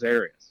hunt those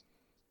areas.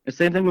 The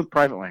same thing with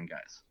private land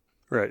guys.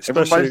 Right.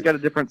 Everybody's got a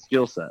different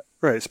skill set.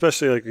 Right.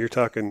 Especially like you're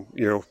talking,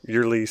 your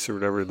lease or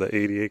whatever, the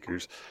 80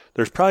 acres.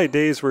 There's probably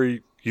days where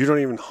you don't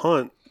even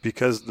hunt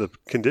because the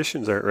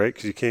conditions aren't right,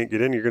 because you can't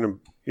get in. You're going to,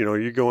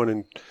 you're going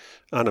in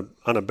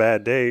on a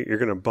bad day, you're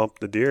going to bump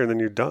the deer and then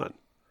you're done.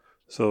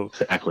 So,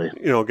 exactly.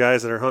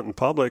 Guys that are hunting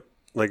public,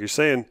 like you're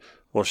saying,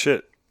 well,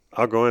 shit,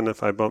 I'll go in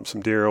if I bump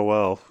some deer. Oh,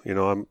 well,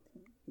 I'm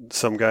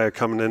some guy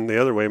coming in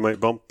the other way might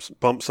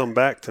bump some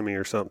back to me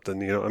or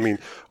something,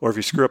 or if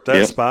you screw up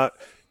that spot,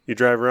 you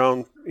drive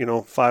around,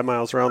 5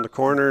 miles around the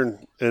corner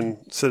and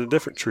sit a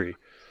different tree.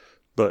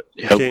 But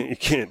you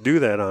can't do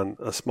that on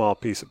a small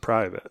piece of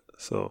private.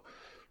 So,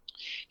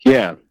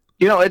 yeah,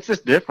 it's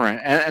just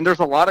different. And there's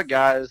a lot of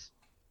guys,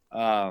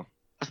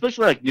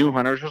 especially like new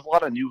hunters. There's a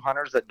lot of new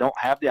hunters that don't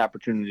have the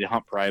opportunity to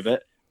hunt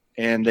private,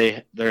 and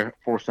they're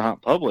forced to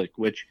hunt public,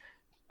 which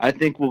I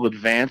think will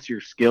advance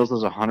your skills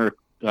as a hunter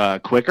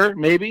quicker,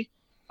 maybe,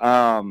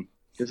 because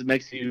it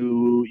makes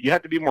you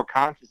have to be more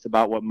conscious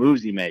about what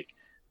moves you make.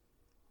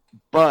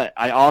 But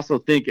I also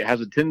think it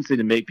has a tendency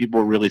to make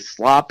people really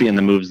sloppy in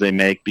the moves they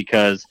make,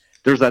 because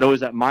there's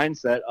always that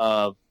mindset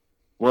of,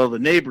 well, the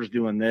neighbor's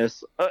doing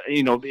this.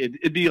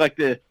 It'd be like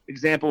the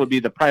example would be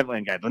the private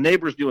land guy. The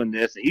neighbor's doing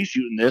this, and he's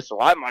shooting this,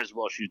 so I might as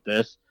well shoot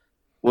this.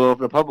 Well, if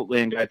the public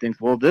land guy thinks,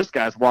 well, this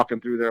guy's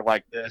walking through there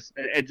like this,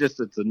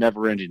 it's a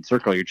never-ending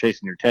circle. You're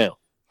chasing your tail.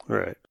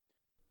 Right.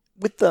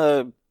 With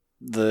the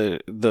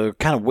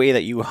kind of way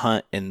that you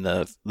hunt and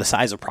the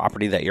size of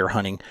property that you're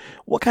hunting,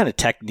 what kind of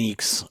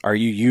techniques are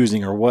you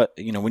using, or what,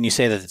 when you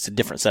say that it's a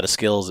different set of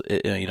skills,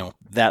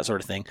 that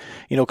sort of thing,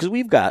 because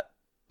we've got,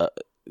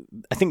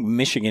 I think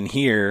Michigan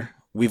here,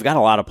 we've got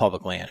a lot of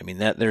public land. I mean,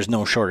 there's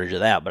no shortage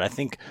of that, but I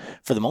think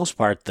for the most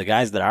part, the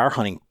guys that are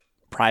hunting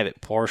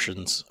private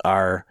portions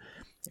are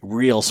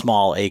real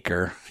small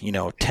acre,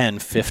 10,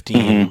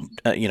 15,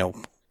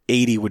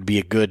 80 would be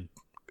a good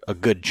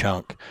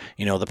chunk.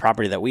 The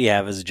property that we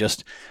have is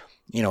just,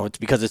 it's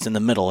because it's in the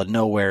middle of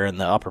nowhere in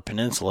the Upper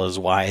Peninsula is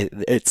why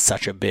it's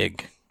such a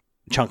big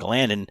chunk of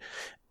land.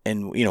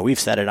 And we've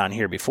said it on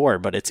here before,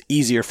 but it's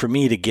easier for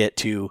me to get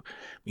to,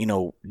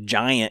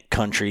 giant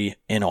country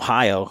in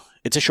Ohio.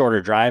 It's a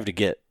shorter drive to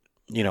get,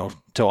 to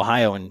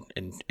Ohio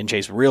and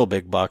chase real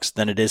big bucks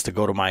than it is to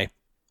go to my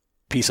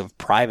piece of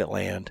private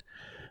land,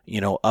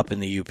 up in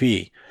the UP.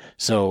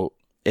 So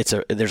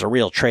there's a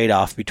real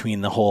trade-off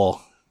between the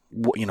whole,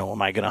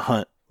 am I going to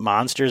hunt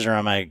monsters or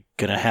am I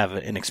going to have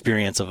an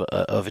experience of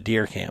a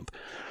deer camp?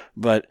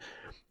 But,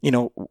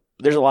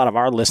 there's a lot of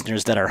our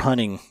listeners that are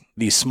hunting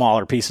these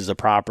smaller pieces of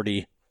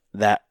property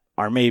that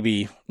are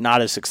maybe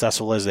not as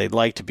successful as they'd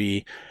like to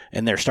be.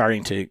 And they're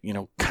starting to,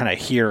 kind of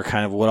hear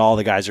kind of what all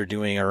the guys are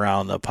doing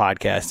around the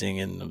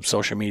podcasting and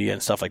social media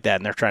and stuff like that.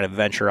 And they're trying to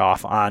venture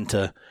off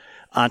onto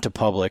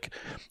public.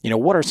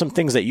 What are some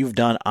things that you've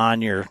done on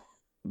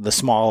the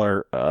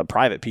smaller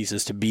private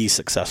pieces to be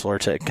successful or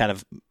to kind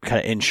of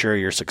ensure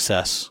your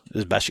success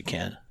as best you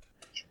can?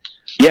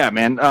 Yeah,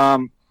 man.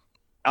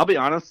 I'll be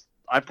honest.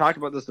 I've talked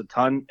about this a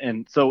ton,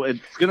 and so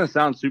it's going to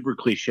sound super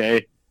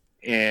cliche,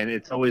 and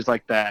it's always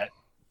like that.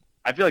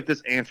 I feel like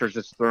this answer is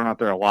just thrown out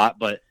there a lot,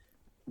 but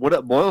what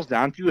it boils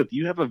down to, if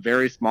you have a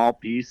very small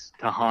piece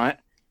to hunt,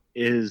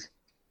 is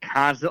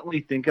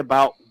constantly think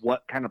about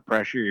what kind of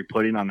pressure you're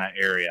putting on that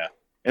area.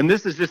 And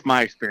this is just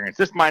my experience.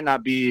 This might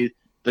not be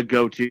the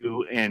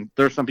go-to, and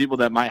there's some people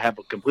that might have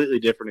a completely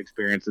different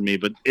experience than me,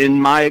 but in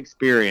my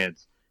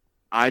experience,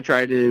 I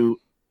try to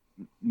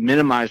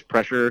minimize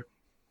pressure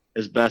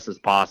as best as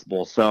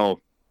possible. So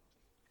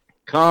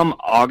come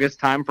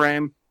August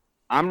timeframe,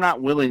 I'm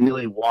not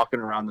willy-nilly walking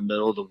around the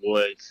middle of the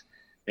woods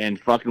and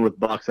fucking with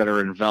bucks that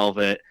are in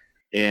velvet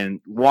and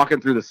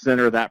walking through the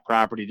center of that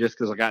property just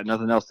because I got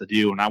nothing else to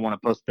do and I want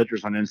to post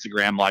pictures on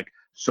Instagram like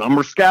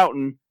summer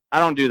scouting. I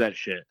don't do that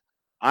shit.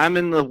 I'm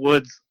in the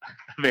woods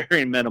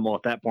very minimal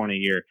at that point of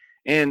year.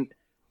 And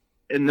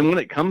then when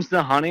it comes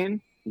to hunting,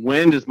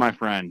 wind is my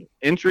friend.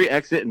 Entry,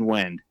 exit, and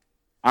wind.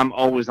 I'm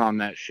always on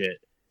that shit.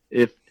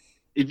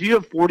 If you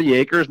have 40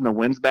 acres and the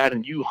wind's bad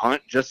and you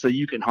hunt just so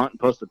you can hunt and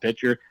post a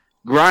picture,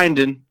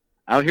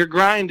 out here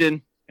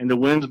grinding, and the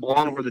wind's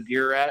blowing where the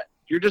deer are at,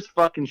 you're just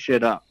fucking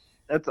shit up.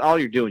 That's all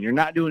you're doing. You're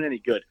not doing any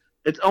good.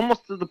 It's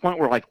almost to the point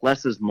where like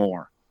less is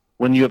more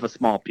when you have a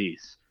small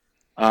piece.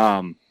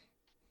 And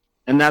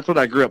that's what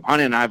I grew up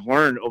hunting. And I've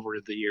learned over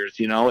the years,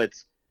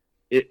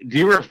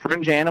 deer are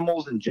fringe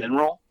animals in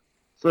general.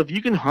 So if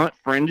you can hunt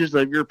fringes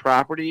of your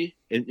property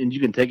and you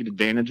can take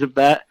advantage of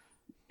that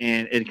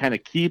and kind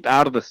of keep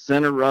out of the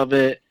center of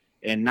it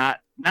and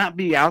not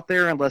be out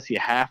there unless you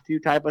have to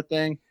type of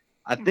thing,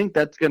 I think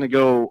that's going to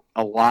go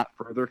a lot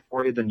further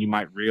for you than you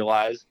might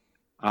realize.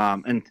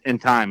 In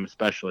time,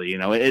 especially,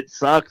 it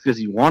sucks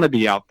because you want to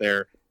be out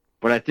there,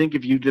 but I think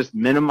if you just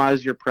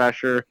minimize your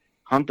pressure,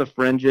 hunt the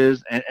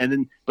fringes,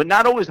 but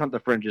not always hunt the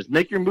fringes.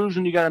 Make your moves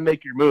when you got to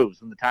make your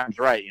moves when the time's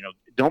right.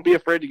 Don't be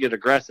afraid to get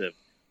aggressive.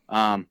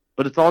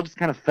 But it's all just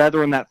kind of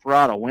feathering that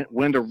throttle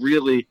when to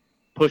really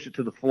push it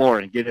to the floor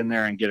and get in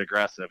there and get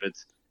aggressive.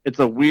 It's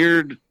a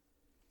weird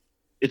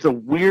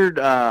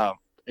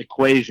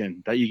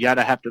equation that you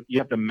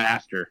have to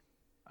master.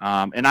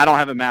 And I don't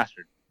have it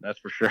mastered. That's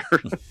for sure.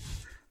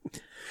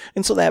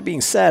 And so that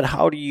being said,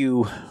 how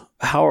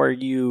are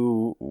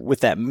you with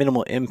that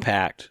minimal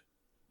impact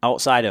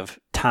outside of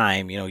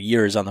time,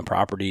 years on the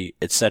property,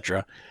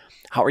 etc.?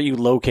 How are you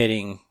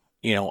locating,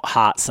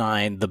 hot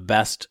sign, the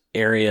best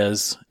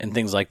areas and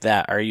things like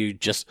that? Are you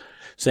just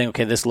saying,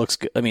 okay, this looks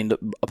good? I mean,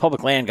 a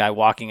public land guy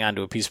walking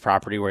onto a piece of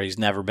property where he's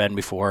never been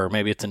before, or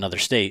maybe it's another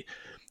state,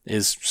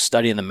 is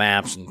studying the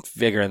maps and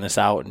figuring this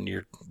out, and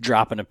you're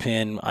dropping a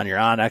pin on your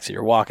Onyx, and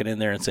you're walking in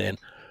there and saying,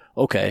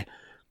 okay,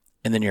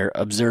 and then you're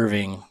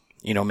observing,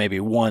 maybe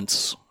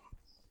once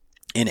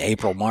in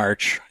April,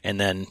 March, and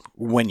then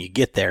when you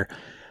get there,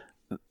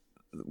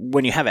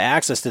 when you have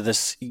access to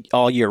this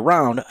all year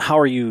round, how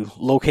are you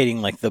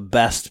locating like the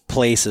best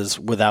places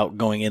without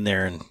going in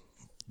there and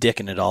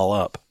dicking it all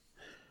up?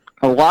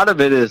 A lot of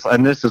it is,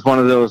 and this is one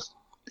of those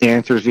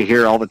answers you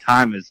hear all the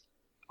time, is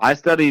I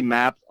study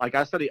maps, like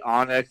I study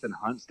Onyx and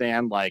Hunt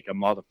Stand like a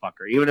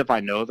motherfucker. Even if I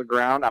know the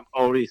ground, I'm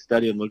already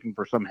studying, looking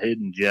for some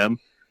hidden gem.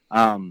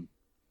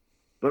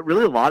 But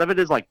really a lot of it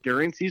is like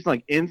during season,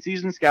 like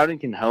in-season scouting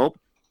can help.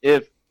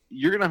 If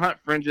you're going to hunt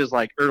fringes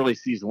like early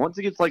season, once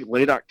it gets like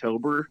late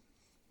October,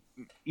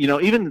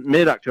 even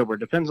mid-October,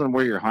 depends on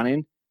where you're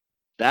hunting,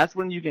 that's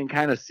when you can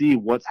kind of see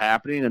what's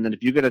happening. And then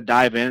if you got to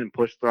dive in and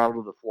push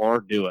throttle to the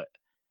floor, do it.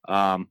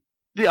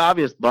 The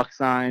obvious buck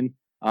sign,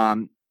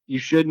 you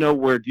should know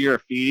where deer are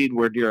feeding,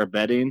 where deer are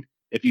bedding.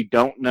 If you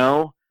don't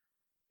know,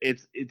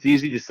 it's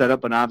easy to set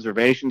up an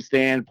observation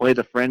stand, play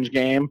the fringe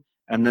game,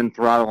 and then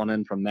throttle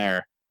in from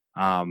there.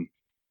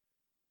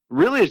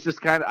 Really, it's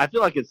just kind of, I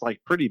feel like it's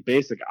like pretty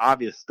basic,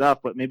 obvious stuff,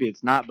 but maybe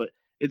it's not. But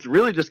it's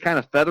really just kind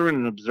of feathering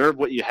and observe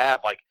what you have.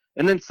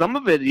 And then some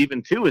of it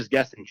even too is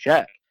guess and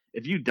check.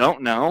 If you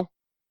don't know,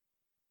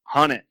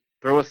 hunt it,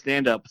 throw a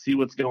stand up, see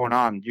what's going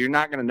on. You're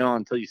not going to know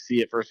until you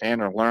see it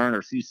firsthand or learn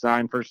or see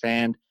sign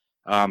firsthand.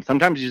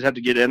 Sometimes you just have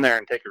to get in there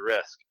and take a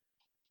risk.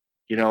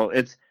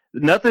 it's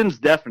nothing's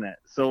definite.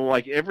 So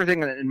like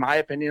everything, in my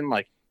opinion,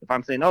 like if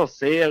I'm saying, oh,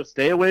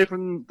 stay away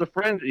from the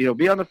fringe,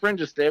 be on the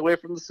fringes, stay away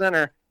from the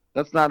center.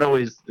 That's not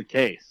always the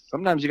case.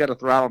 Sometimes you got to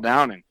throttle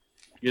down and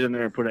get in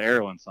there and put an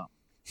arrow in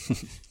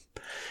something.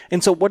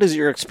 And so what has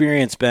your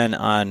experience been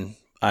on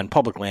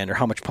public land, or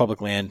how much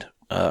public land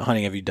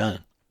hunting have you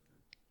done?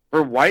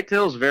 For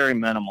whitetails, very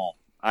minimal.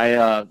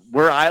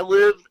 Where I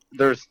live,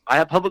 I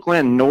have public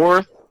land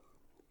north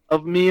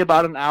of me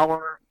about an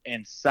hour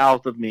and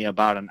south of me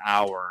about an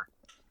hour.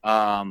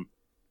 I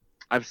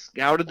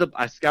scouted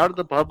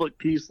the public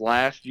piece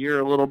last year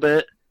a little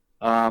bit,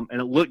 and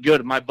it looked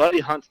good. My buddy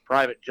hunts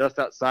private just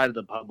outside of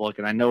the public,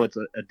 and I know it's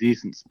a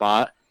decent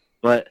spot,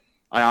 but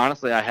I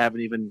haven't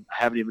even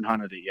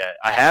hunted it yet.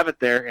 I have it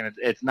there, and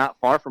it's not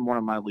far from one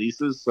of my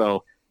leases,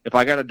 so if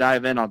I got to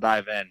dive in, I'll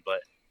dive in.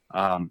 But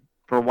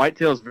for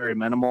whitetails, very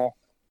minimal.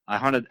 I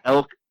hunted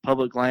elk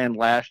public land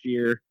last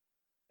year,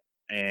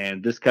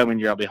 and this coming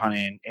year I'll be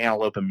hunting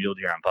antelope and mule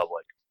deer on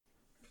public.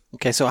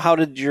 Okay, so how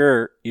did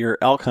your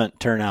elk hunt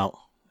turn out?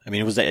 I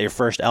mean, was that your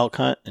first elk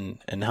hunt,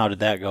 and how did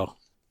that go?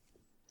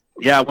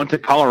 Yeah, I went to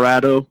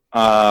Colorado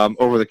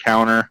over the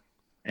counter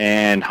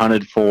and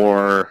hunted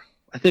for,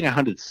 I think I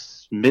hunted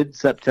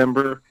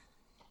mid-September.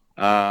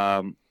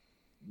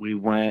 We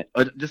went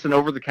just an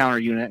over-the-counter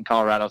unit in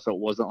Colorado, so it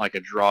wasn't like a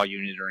draw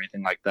unit or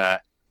anything like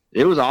that.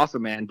 It was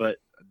awesome, man, but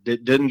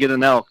didn't get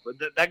an elk. But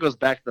that goes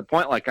back to the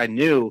point, like I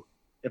knew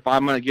if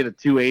I'm going to get a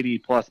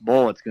 280-plus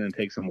bull, it's going to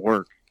take some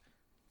work.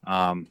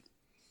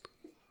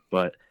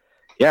 But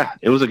yeah,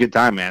 it was a good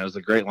time, man. It was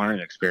a great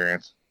learning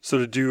experience. So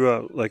did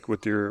you, like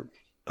with your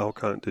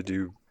elk hunt, did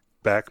you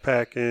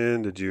backpack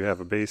in? Did you have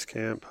a base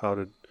camp?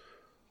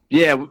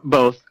 Yeah,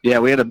 both. Yeah,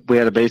 we had a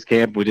base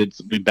camp. We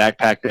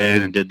backpacked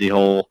in and did the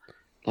whole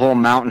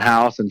mountain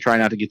house and try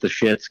not to get the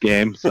shits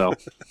game. So,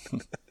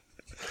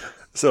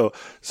 so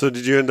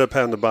did you end up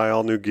having to buy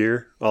all new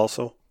gear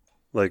also?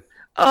 Like,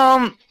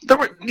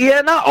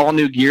 not all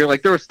new gear.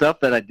 Like there was stuff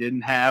that I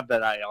didn't have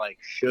that I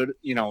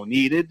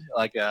needed,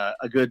 like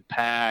a good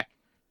pack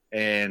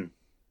and,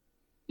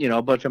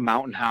 a bunch of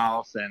mountain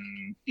house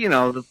and,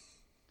 the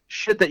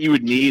shit that you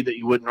would need that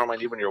you wouldn't normally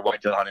need when you're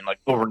whitetail hunting, like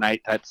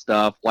overnight type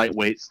stuff,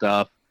 lightweight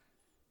stuff,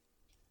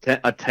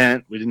 a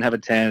tent. We didn't have a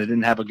tent. I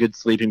didn't have a good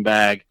sleeping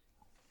bag,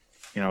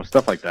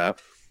 stuff like that.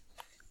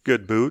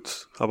 Good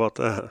boots. How about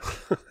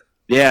that?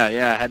 Yeah.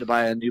 I had to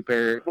buy a new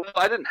pair. Well,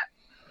 I didn't.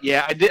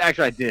 Yeah, I did.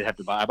 Actually, I did have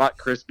to buy. I bought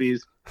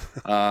Crispies.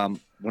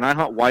 When I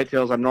hunt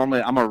whitetails,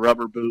 I'm a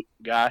rubber boot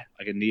guy,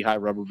 like a knee-high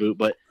rubber boot.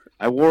 But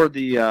I wore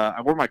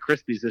my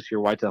Crispies this year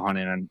whitetail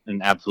hunting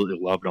and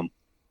absolutely loved them.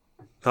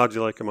 How'd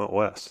you like them out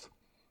west?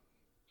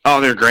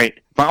 Oh, they're great.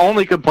 My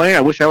only complaint,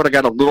 I wish I would have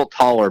got a little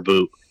taller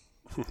boot.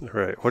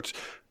 Right. Which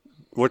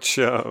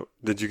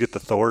did you get the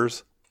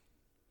Thors?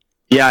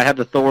 Yeah, I have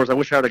the Thors. I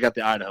wish I would have got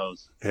the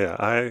Idahos.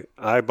 Yeah,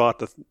 I bought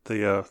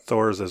the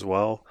Thors as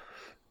well,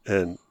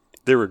 and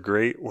they were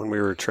great when we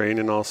were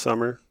training all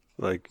summer,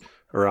 like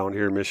around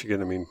here in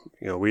Michigan. I mean,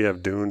 we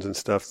have dunes and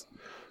stuff,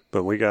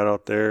 but we got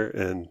out there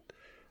and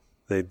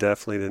they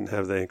definitely didn't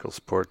have the ankle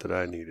support that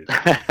I needed.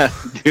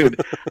 Dude,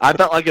 I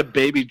felt like a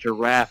baby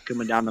giraffe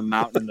coming down the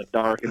mountain in the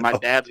dark, and my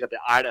dad's got the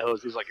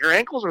Idahos. He's like, your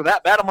ankles are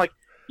that bad? I'm like,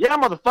 yeah,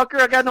 motherfucker,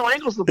 I got no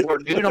ankle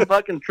support, dude. I'm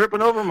fucking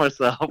tripping over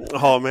myself.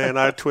 Oh, man,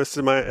 I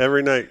twisted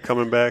every night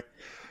coming back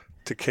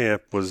to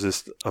camp was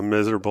just a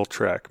miserable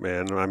trek,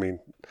 man. I mean,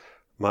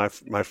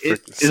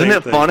 isn't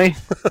it funny?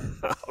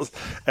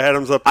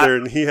 Adam's up there,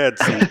 and he had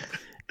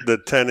the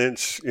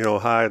 10-inch,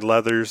 high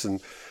leathers, and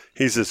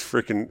he's just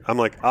freaking. I'm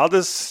like,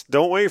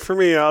 don't wait for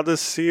me. I'll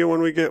just see you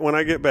when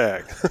I get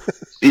back.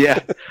 Yeah,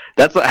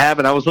 that's what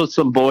happened. I was with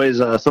some boys,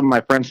 some of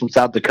my friends from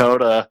South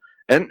Dakota,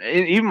 and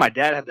even my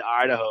dad had the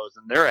Idahos,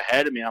 and they're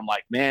ahead of me. I'm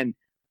like, man,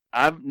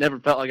 I've never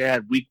felt like I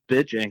had weak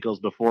bitch ankles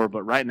before,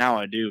 but right now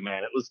I do,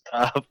 man. It was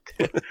tough.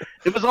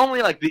 It was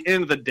only like the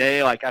end of the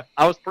day. Like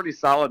I was pretty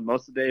solid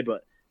most of the day,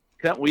 but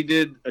we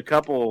did a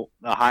couple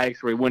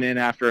hikes where we went in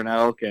after an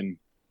elk and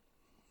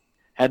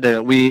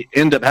we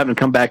ended up having to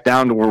come back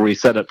down to where we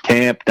set up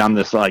camp down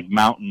this like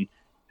mountain,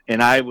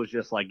 and I was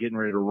just like getting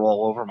ready to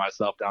roll over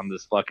myself down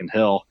this fucking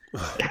hill.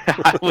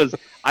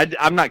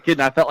 I'm not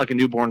kidding. I felt like a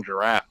newborn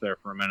giraffe there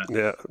for a minute.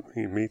 Yeah,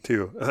 me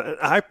too.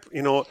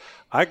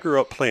 I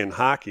grew up playing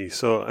hockey,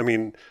 so I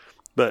mean,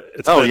 but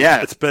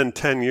it's been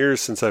 10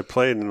 years since I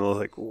played, and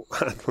like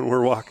when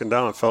we're walking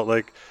down, it felt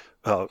like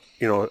a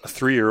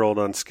 3-year-old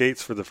on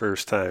skates for the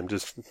first time,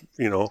 just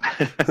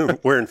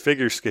wearing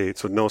figure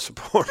skates with no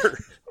support.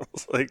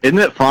 Like, isn't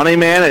it funny,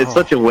 man? It's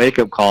such a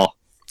wake-up call.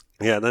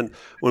 Yeah, then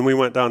when we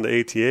went down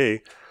to ATA,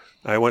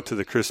 I went to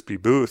the Crispy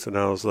booth, and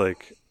I was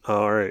like,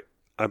 all right,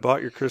 I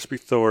bought your Crispy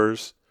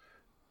Thors,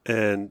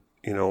 and,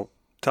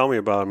 tell me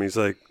about them. He's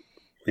like,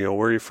 where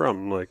are you from?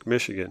 I'm like,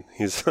 Michigan.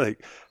 He's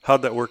like,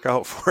 how'd that work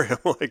out for you?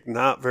 I'm like,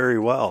 not very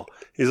well.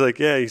 He's like,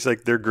 yeah. He's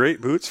like, they're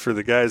great boots for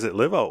the guys that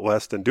live out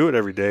west and do it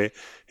every day.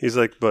 He's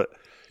like, but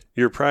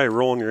you're probably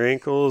rolling your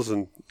ankles.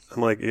 And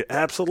I'm like, yeah,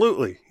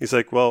 absolutely. He's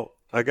like, well,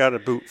 I got a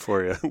boot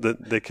for you.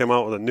 They came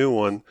out with a new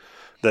one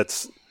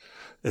that's,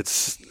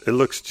 It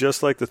looks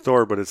just like the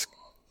Thor, but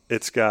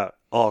it's got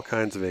all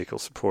kinds of ankle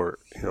support.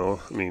 You know,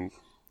 I mean,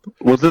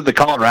 was it the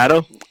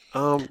Colorado?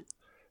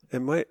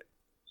 It might.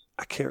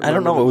 I can't remember. I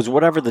don't know. It was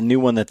whatever the new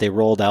one that they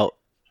rolled out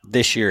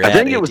this year. I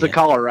think it was the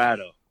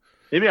Colorado.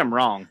 Maybe I'm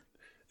wrong.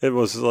 It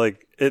was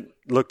like, it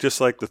looked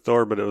just like the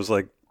Thor, but it was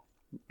like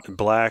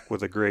black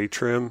with a gray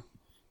trim.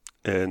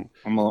 And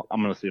I'm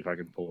gonna see if I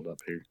can pull it up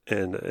here.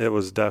 And it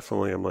was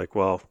definitely, I'm like,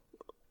 well,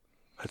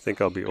 I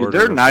think I'll be ordering.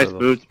 They're nice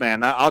boots,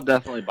 man. I'll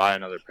definitely buy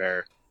another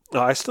pair.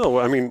 I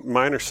mean,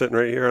 mine are sitting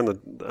right here on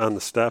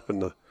the step in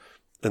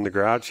the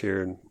garage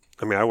here, and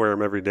I mean, I wear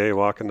them every day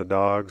walking the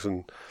dogs,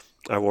 and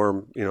I wore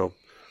them, you know,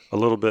 a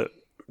little bit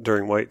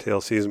during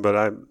whitetail season, but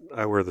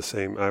I wear the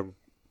same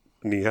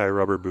knee-high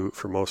rubber boot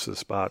for most of the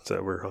spots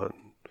that we're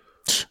hunting.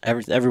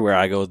 Everywhere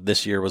I go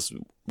this year was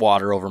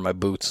water over my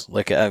boots.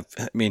 Like, I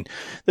mean,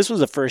 this was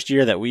the first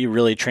year that we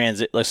really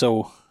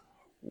so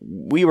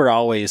we were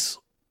always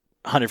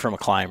hunted from a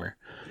climber.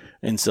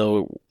 And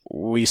so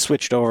we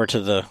switched over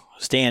to the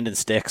stand and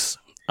sticks,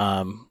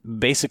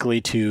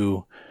 basically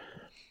to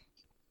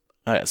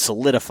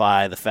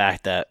solidify the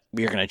fact that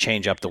we were going to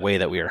change up the way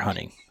that we were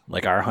hunting.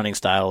 Like our hunting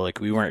style,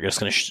 like we weren't just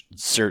going to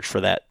search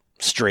for that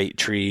straight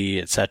tree,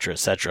 et cetera, et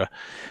cetera.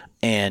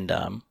 And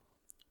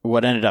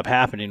what ended up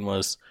happening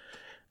was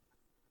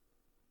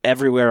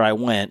everywhere I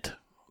went,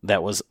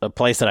 that was a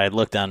place that I had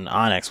looked on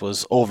Onyx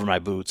was over my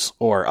boots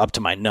or up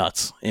to my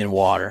nuts in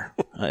water.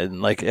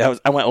 And like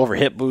I went over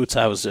hip boots.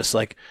 I was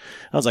like,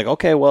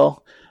 okay,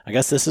 well, I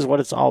guess this is what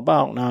it's all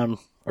about. Now I'm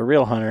a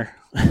real hunter.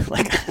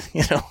 Like,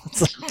 you know,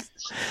 it's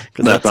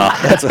like,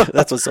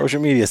 that's what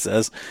social media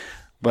says.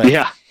 But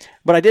yeah,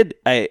 but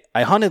I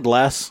hunted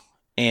less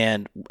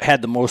and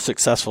had the most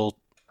successful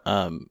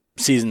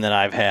season that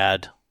I've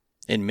had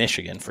in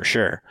Michigan for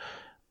sure.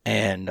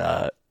 And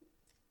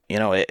you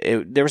know,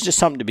 there was just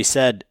something to be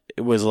said.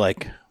 It was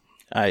like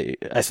I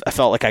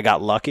felt like I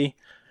got lucky,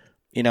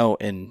 you know,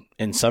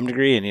 in some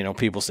degree. And you know,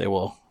 people say,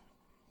 well,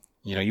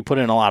 you know, you put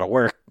in a lot of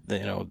work. You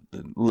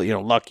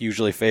know, luck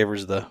usually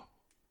favors the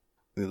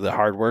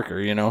hard worker.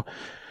 You know,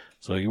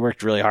 so you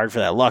worked really hard for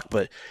that luck.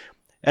 But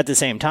at the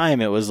same time,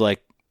 it was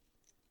like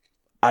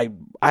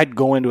I'd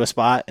go into a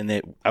spot and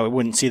I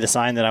wouldn't see the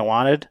sign that I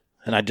wanted,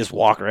 and I'd just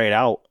walk right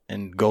out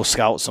and go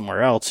scout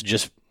somewhere else.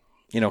 Just,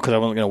 you know, because I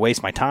wasn't going to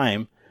waste my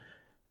time.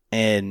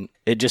 And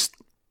it just,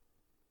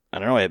 I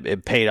don't know,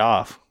 it paid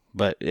off.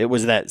 But it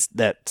was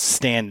that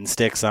stand and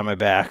sticks on my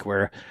back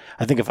where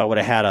I think if I would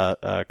have had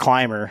a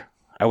climber,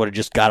 I would have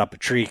just got up a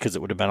tree because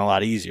it would have been a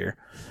lot easier.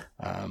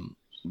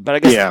 But I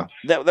guess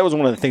that was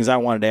one of the things I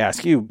wanted to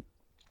ask you,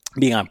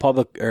 being on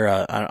public or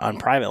on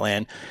private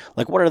land.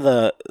 Like, what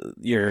are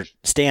your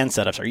stand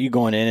setups? Are you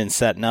going in and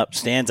setting up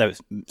stands? I was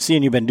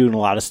seeing you've been doing a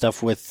lot of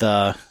stuff with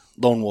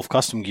Lone Wolf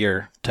custom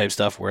gear type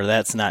stuff where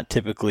that's not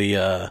typically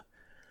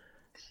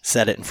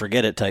set it and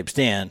forget it type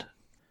stand.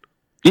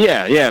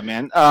 Yeah,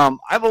 man.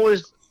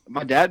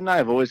 My dad and I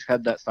have always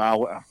had that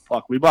style.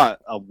 We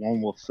bought a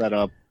Lone Wolf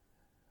setup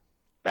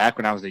back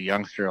when I was a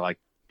youngster, like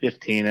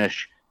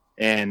 15-ish,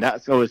 and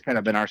that's always kind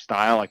of been our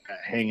style, like that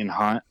hang and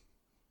hunt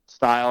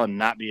style, and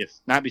not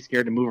be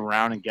scared to move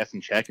around and guess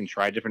and check and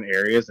try different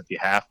areas if you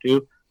have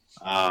to.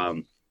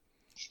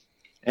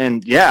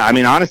 And yeah, I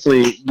mean,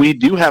 honestly, we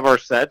do have our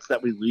sets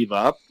that we leave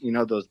up, you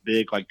know, those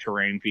big like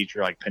terrain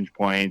feature, like pinch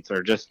points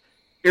or just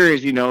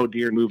areas, you know,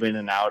 deer move in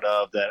and out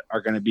of that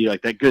are going to be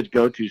like that good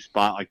go-to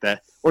spot like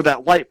that, or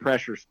that light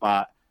pressure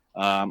spot.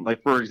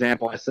 Like for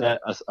example, I set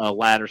a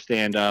ladder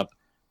stand up,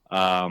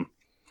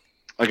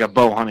 like a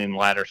bow hunting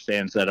ladder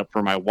stand set up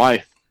for my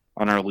wife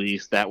on our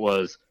lease. That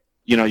was,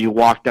 you know, you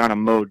walk down a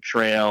mowed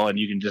trail and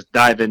you can just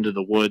dive into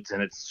the woods,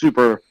 and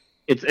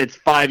it's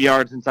 5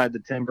 yards inside the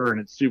timber and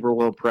it's super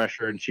low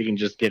pressure, and she can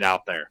just get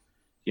out there.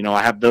 You know,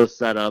 I have those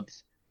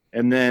setups.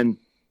 And then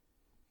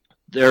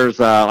there's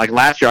like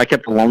last year I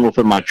kept a Lone Wolf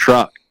in my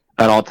truck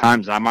at all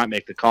times. I might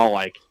make the call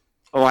like,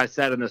 oh, I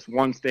sat in this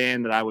one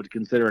stand that I would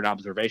consider an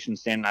observation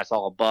stand, and I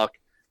saw a buck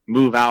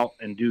move out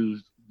and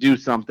do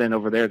something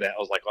over there that I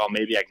was like, well,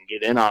 maybe I can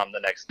get in on him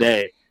the next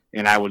day,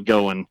 and I would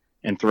go and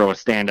throw a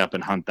stand up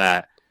and hunt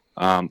that.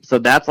 So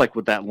that's like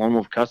what that Lone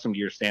Wolf custom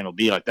gear stand will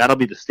be like. That'll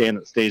be the stand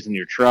that stays in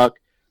your truck.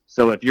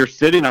 So if you're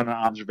sitting on an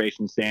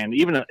observation stand,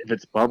 even if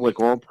it's public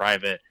or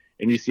private,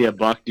 and you see a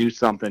buck do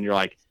something, you're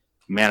like,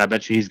 man, I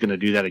bet you he's going to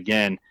do that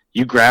again.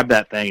 You grab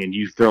that thing and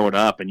you throw it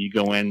up and you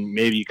go in,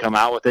 maybe you come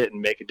out with it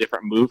and make a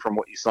different move from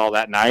what you saw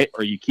that night,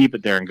 or you keep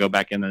it there and go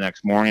back in the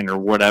next morning or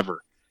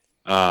whatever.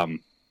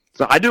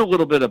 So I do a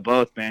little bit of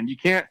both, man. You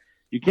can't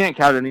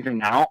count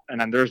anything out,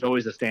 and then there's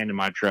always a stand in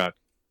my truck.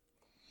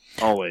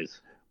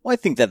 Always. Well, I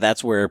think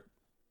that's where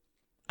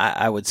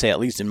I would say, at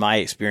least in my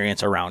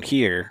experience around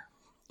here,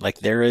 like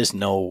there is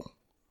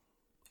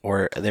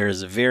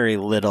very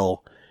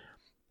little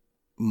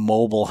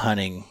mobile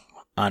hunting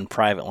on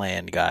private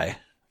land, Guy.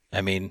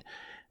 I mean,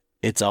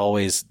 it's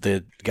always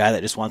the guy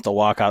that just wants to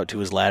walk out to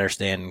his ladder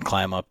stand and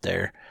climb up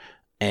there.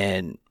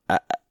 And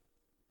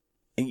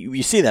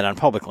you see that on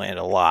public land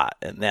a lot.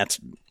 And that's,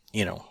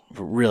 you know,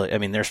 really, I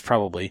mean, there's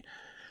probably,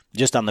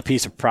 just on the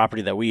piece of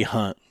property that we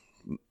hunt,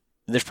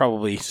 there's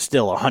probably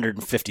still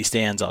 150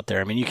 stands out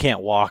there. I mean, you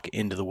can't walk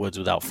into the woods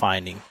without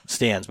finding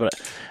stands, but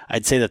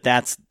I'd say that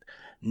that's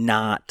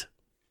not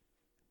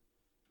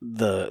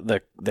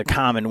the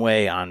common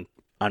way on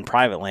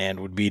private land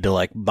would be to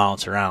like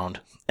bounce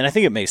around. And I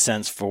think it makes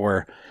sense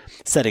for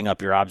setting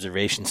up your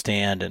observation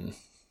stand and,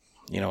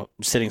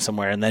 sitting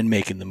somewhere and then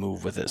making the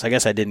move with it. So I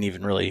guess I didn't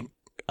even really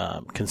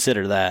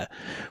consider that.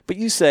 But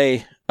you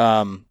say,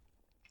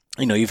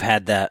 you've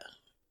had that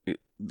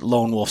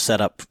lone wolf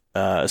setup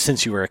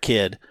since you were a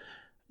kid.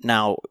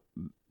 Now,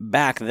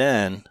 back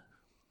then,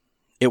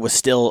 it was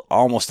still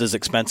almost as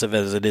expensive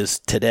as it is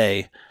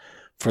today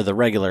for the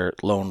regular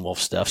lone wolf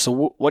stuff.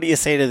 So what do you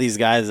say to these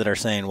guys that are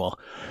saying, well,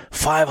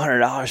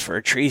 $500 for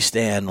a tree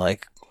stand,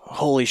 like,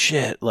 holy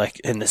shit,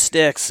 like, and the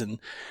sticks and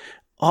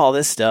all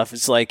this stuff?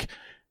 It's like,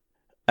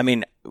 I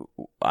mean,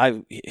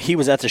 he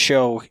was at the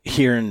show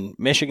here in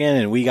Michigan,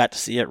 and we got to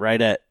see it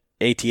right at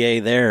ATA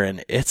there,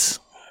 and it's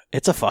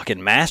a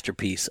fucking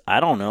masterpiece.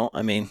 I don't know.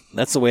 I mean,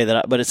 that's the way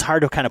but it's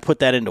hard to kind of put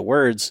that into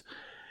words,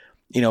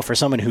 for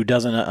someone who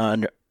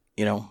doesn't,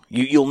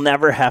 you'll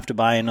never have to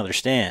buy another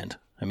stand.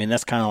 I mean,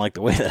 that's kind of like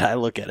the way that I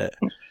look at it.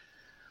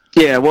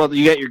 Yeah, well,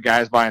 you get your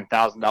guys buying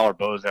 $1,000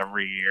 bows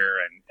every year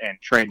and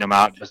trading them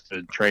out just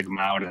to trade them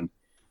out. And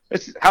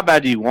how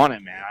bad do you want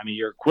it, man? I mean,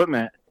 your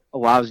equipment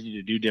allows you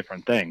to do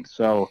different things.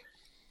 So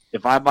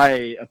if I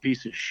buy a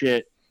piece of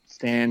shit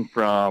stand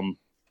from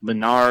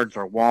Menards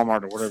or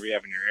Walmart or whatever you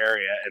have in your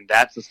area, and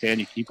that's the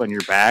stand you keep on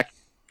your back,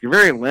 you're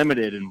very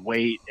limited in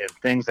weight and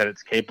things that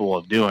it's capable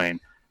of doing.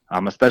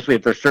 Especially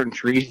if there's certain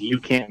trees you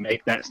can't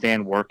make that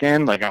stand work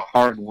in, like a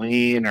hard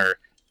lean or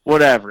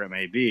whatever it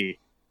may be.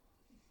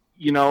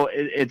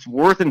 It's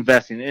worth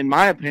investing. In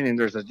my opinion,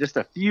 there's just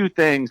a few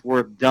things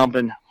worth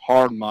dumping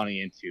hard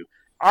money into.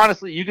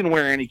 Honestly, you can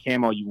wear any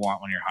camo you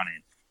want when you're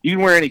hunting. You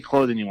can wear any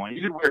clothing you want.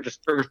 You can wear just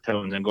earth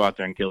tones and go out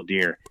there and kill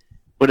deer.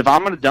 But if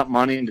I'm going to dump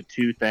money into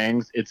two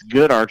things, it's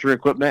good archery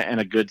equipment and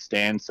a good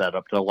stand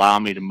setup to allow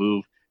me to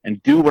move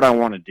and do what I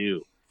want to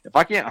do. If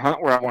I can't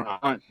hunt where I want to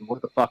hunt,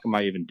 what the fuck am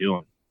I even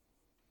doing?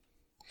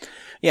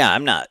 Yeah,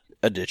 I'm not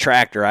a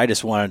detractor. I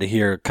just wanted to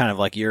hear kind of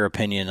like your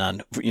opinion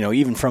on,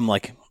 even from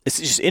like, it's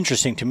just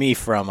interesting to me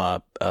from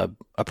a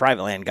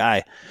private land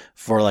guy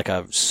for like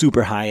a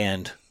super high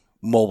end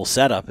mobile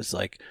setup. It's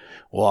like,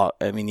 well,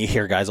 I mean, you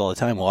hear guys all the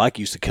time, well, I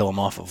used to kill them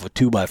off of a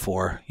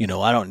 2x4.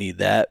 I don't need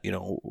that.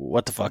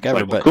 What the fuck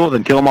ever. Like, well, cool,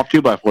 then kill them off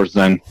 2x4s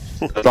then.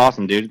 That's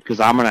awesome, dude, because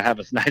I'm going to have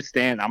a nice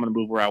stand. I'm going to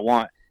move where I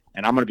want,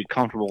 and I'm going to be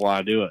comfortable while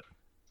I do it.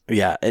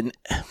 Yeah, and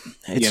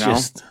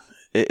it's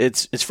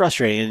it's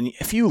frustrating. And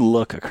if you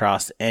look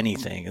across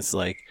anything, it's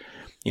like,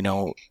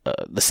 the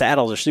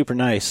saddles are super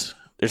nice.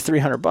 They're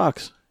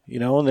 $300,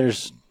 and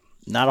there's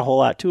not a whole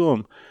lot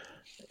to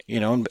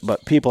them,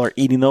 but people are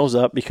eating those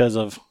up because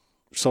of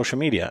social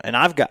media. And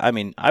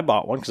I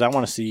bought one because I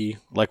want to see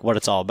like what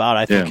it's all about.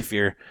 I think if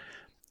you're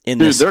in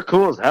this, they're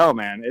cool as hell,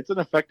 man. It's an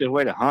effective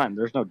way to hunt.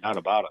 There's no doubt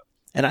about it.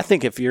 And I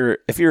think if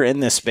you're in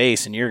this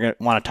space and you're going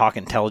to want to talk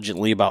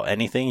intelligently about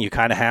anything, you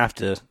kind of have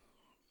to,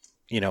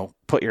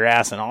 put your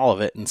ass in all of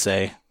it and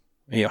say,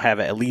 have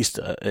at least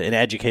an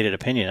educated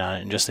opinion on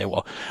it, and just say,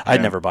 well,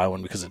 I'd never buy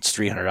one because it's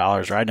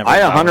 $300, or I'd never. I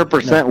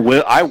 100%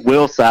 will. I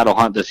will saddle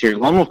hunt this year.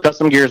 Lone Wolf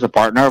Custom Gear is a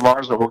partner of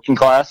ours, a working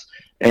class,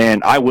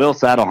 and I will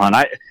saddle hunt.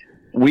 I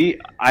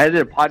did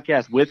a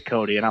podcast with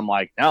Cody, and I'm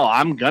like, no,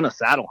 I'm gonna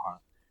saddle hunt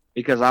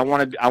because I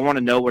want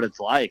to know what it's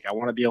like. I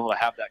want to be able to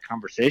have that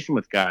conversation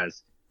with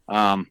guys.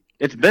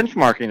 It's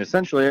benchmarking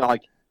essentially.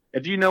 Like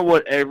if you know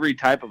what every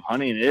type of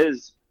hunting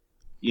is,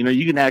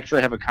 you can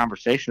actually have a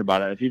conversation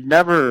about it. If you've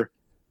never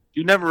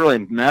really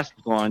messed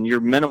with one, you're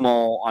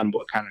minimal on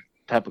what kind of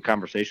type of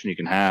conversation you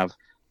can have.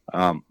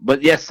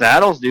 But yeah,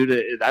 saddles,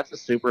 dude, that's a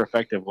super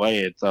effective way.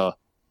 It's a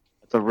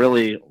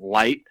really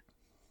light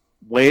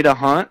way to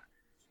hunt,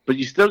 but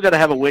you still got to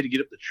have a way to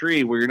get up the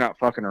tree where you're not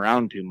fucking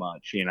around too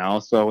much,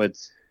 So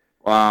it's,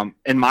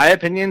 in my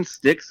opinion,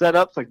 stick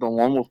setups like the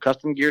Lone Wolf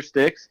Custom Gear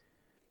sticks,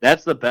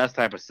 that's the best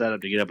type of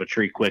setup to get up a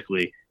tree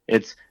quickly.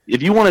 It's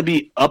if you want to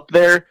be up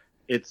there,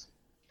 it's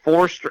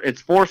four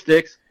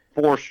sticks,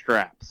 4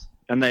 straps.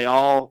 And they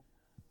all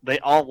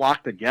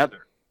lock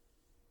together.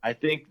 I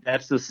think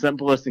that's the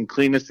simplest and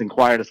cleanest and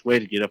quietest way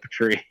to get up a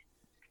tree.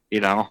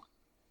 I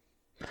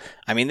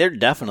mean, they're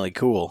definitely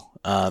cool.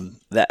 And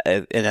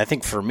I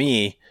think for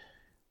me,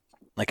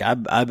 like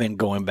I've been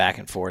going back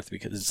and forth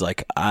because it's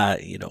like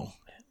I'm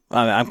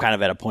kind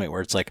of at a point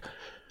where it's like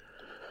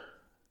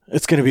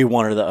it's going to be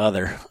one or the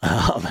other.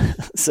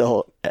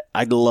 So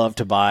I'd love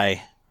to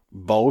buy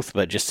both,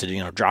 but just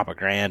to drop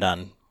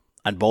 $1,000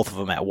 on both of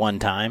them at one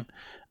time.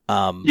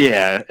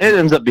 Yeah, it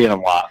ends up being a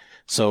lot.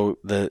 So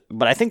but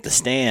I think the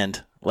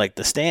stand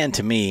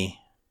to me,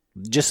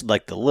 just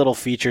like the little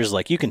features,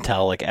 like you can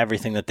tell, like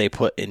everything that they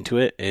put into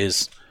it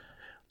is,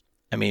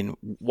 I mean,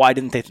 why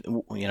didn't they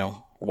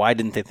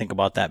think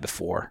about that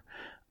before?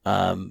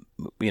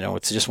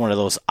 It's just one of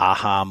those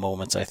aha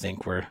moments, I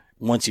think, where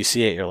once you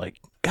see it, you're like,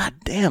 God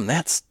damn,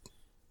 that's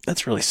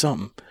really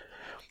something.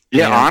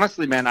 Yeah,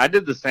 honestly, man, I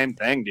did the same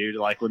thing, dude.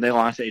 Like when they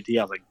launched AT,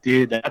 I was like,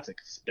 dude, that's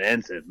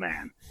expensive,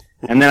 man.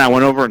 And then I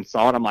went over and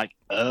saw it. I'm like,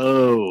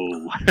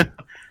 oh. I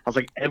was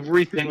like,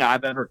 everything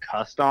I've ever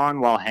cussed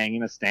on while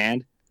hanging a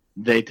stand,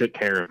 they took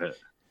care of it.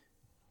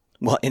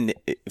 Well, and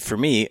for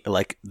me,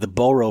 like, the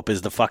bow rope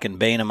is the fucking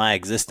bane of my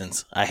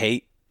existence. I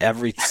hate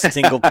every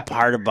single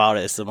part about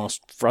it. It's the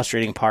most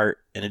frustrating part,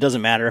 and it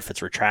doesn't matter if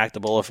it's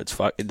retractable, if it's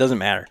it doesn't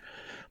matter.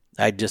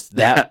 I just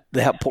that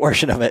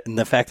portion of it, and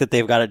the fact that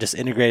they've got it just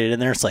integrated in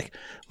there, it's like,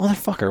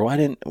 motherfucker,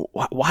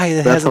 why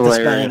hasn't this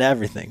been in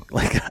everything?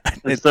 Like,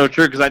 it's so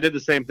true, because I did the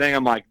same thing.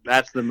 I'm like,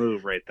 that's the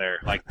move right there.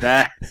 Like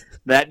that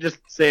just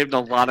saved a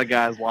lot of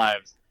guys'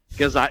 lives.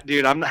 Because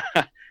I'm not.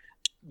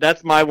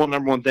 That's my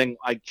number one thing.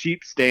 Like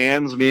cheap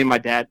stands. Me and my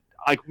dad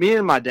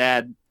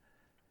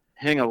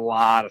hang a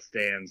lot of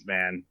stands,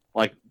 man.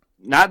 Like,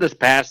 not this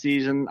past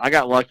season. I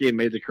got lucky and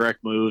made the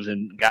correct moves,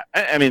 and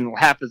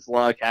half it's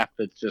luck, half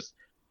it's just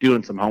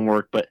doing some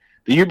homework. But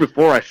the year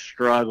before, I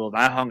struggled.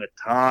 I hung a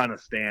ton of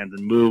stands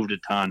and moved a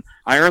ton.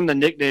 I earned the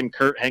nickname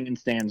Curt Hanging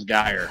Stands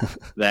Geier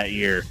that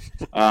year.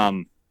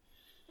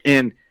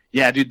 And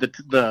yeah, dude,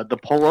 the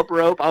pull up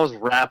rope, I was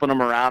wrapping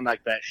them around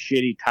like that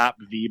shitty top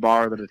V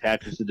bar that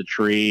attaches to the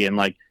tree, and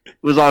like it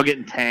was all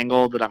getting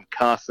tangled. That I'm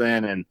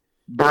cussing and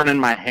burning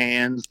my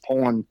hands,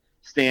 pulling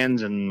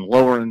stands and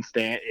lowering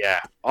stand.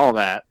 Yeah, all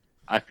that.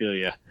 I feel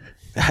you.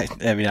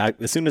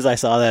 As soon as I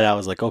saw that, I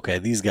was like, okay,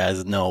 these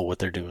guys know what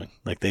they're doing.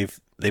 Like they've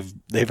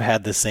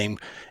had the same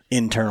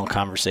internal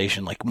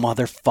conversation. Like,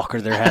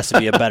 motherfucker, there has to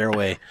be a better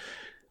way.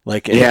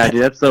 Like, yeah,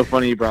 dude, that's so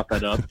funny you brought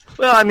that up.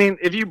 Well, I mean,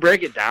 if you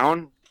break it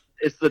down,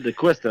 it's the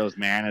DeQuistos,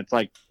 man. It's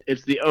like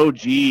it's the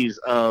OGs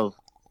of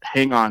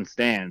hang-on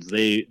stands.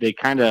 They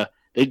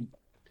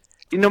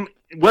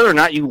whether or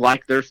not you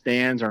like their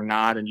stands or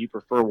not, and you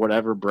prefer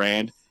whatever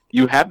brand,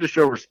 you have to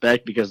show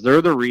respect because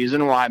they're the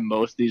reason why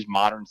most of these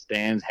modern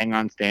stands,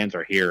 hang-on stands,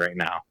 are here right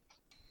now.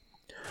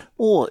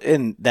 Well,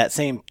 and that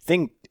same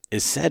thing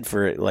is said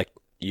for, like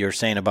you're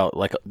saying about,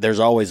 like, there's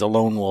always a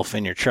lone wolf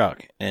in your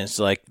truck. And it's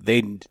like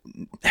they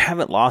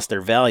haven't lost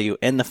their value.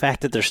 And the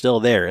fact that they're still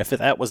there, if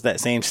that was that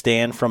same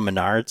stand from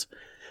Menards,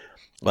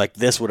 like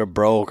this would have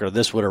broke or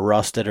this would have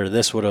rusted or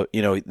this would have,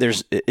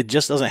 it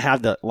just doesn't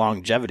have the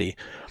longevity.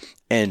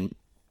 And,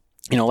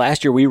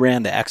 last year we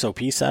ran the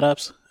XOP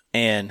setups,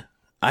 and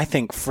I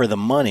think for the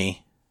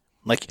money,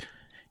 like,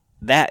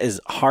 that is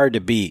hard to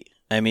beat.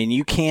 I mean,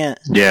 you can't.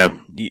 Yeah,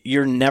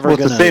 you're never going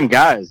to. It's the same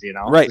guys,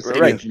 right? It's the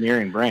same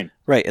engineering brain,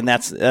 right? And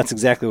that's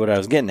exactly what I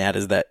was getting at.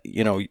 Is that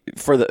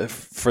for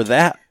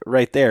that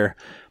right there,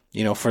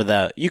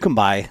 you can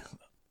buy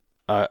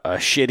a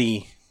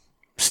shitty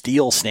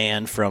steel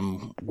stand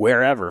from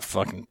wherever,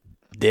 fucking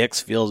Dick's,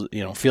 Field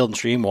and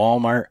Stream,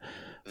 Walmart,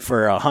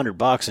 for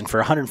 $100, and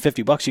for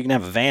 $150 you can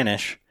have a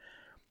Vanish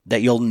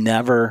that you'll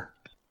never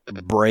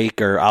break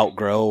or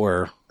outgrow,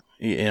 or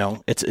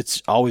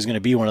it's always going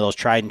to be one of those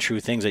tried and true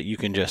things that you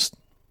can just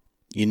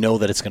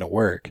that it's going to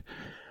work.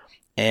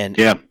 And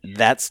yeah,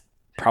 that's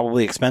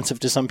probably expensive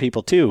to some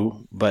people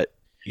too, but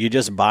you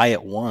just buy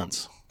it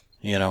once.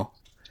 Yeah,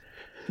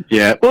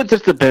 well, it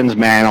just depends,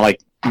 man.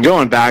 Like,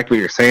 going back to what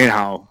you're saying,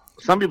 how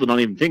some people don't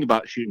even think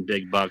about shooting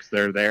big bucks.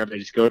 They're there, they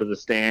just go to the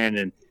stand,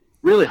 and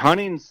really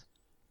hunting's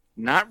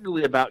not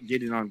really about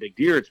getting on big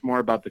deer. It's more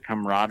about the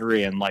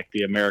camaraderie and like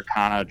the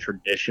Americana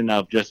tradition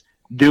of just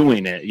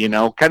doing it,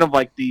 kind of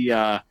like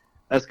the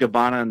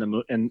Escabana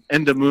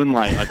and the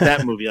Moonlight, like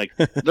that movie. Like,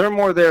 they're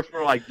more there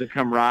for like the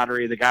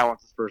camaraderie. The guy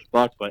wants his first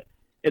buck, but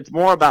it's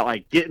more about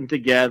like getting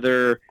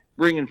together,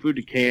 bringing food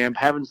to camp,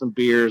 having some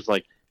beers.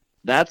 Like,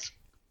 that's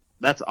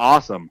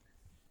awesome.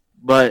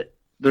 But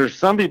there's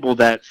some people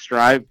that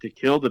strive to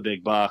kill the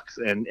big bucks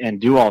and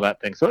do all that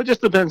thing. So it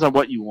just depends on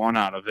what you want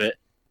out of it.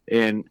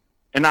 And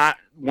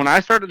when I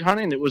started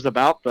hunting, it was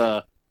about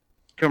the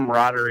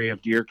camaraderie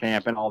of deer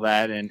camp and all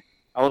that. And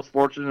I was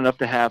fortunate enough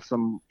to have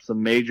some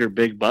major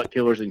big buck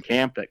killers in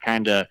camp that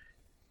kind of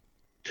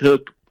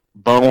took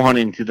bow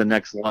hunting to the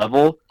next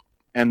level.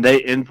 And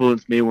they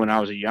influenced me when I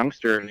was a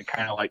youngster, and it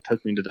kind of like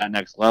took me to that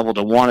next level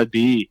to want to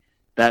be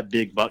that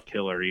big buck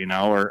killer,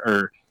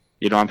 or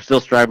I'm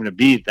still striving to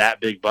be that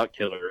big buck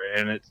killer.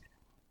 And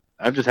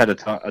I've just had a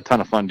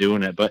ton of fun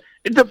doing it. But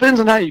it depends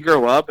on how you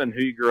grow up and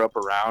who you grew up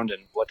around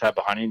and what type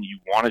of hunting you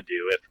want to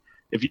do.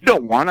 If you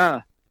don't want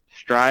to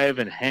strive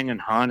and hang and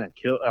hunt and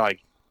kill, like,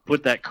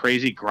 put that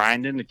crazy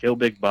grind in to kill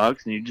big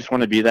bucks, and you just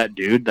want to be that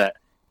dude that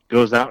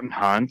goes out and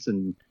hunts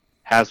and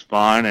has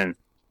fun and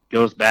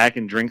goes back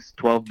and drinks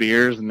 12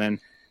 beers and then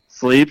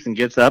sleeps and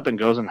gets up and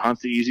goes and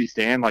hunts the easy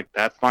stand, like,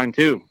 that's fine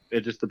too.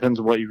 It just depends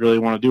on what you really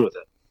want to do with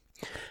it.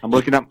 I'm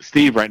looking up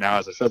Steve right now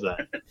as I said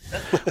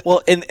that.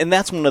 Well, and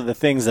that's one of the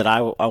things that I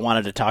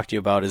wanted to talk to you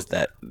about, is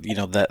that,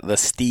 the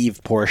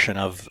Steve portion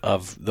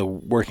of the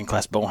working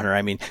class bow hunter.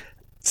 I mean,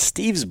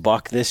 Steve's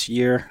buck this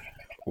year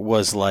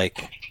was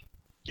like...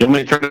 You want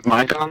me to turn his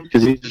mic on?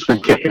 Because he's just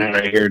been kicking it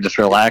right here, just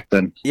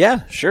relaxing.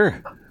 Yeah,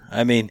 sure.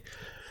 I mean...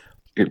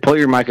 Pull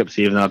your mic up,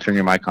 Steve, and I'll turn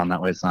your mic on.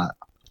 That way it's not...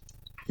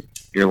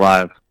 You're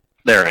live.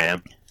 There I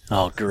am.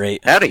 Oh,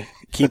 great. Howdy.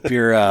 Keep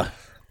your,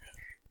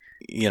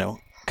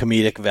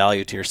 comedic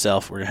value to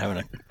yourself. We're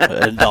having an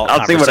adult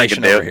I'll see what I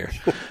conversation can do. over here.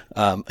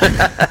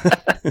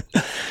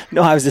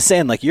 No, I was just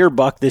saying, like, your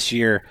buck this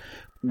year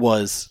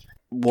was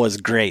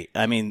great.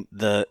 I mean,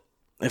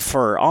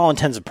 for all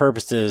intents and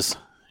purposes,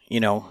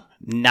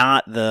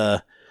 not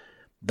the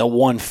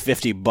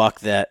 150 buck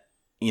that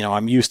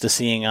I'm used to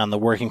seeing on the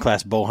working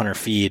class Bowhunter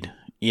feed.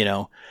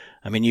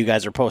 I mean, you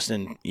guys are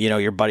posting,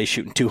 your buddy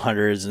shooting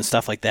 200s and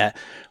stuff like that.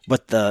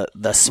 But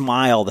the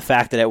smile, the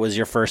fact that it was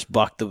your first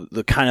buck,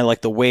 the kind of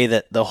like the way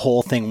that the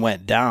whole thing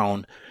went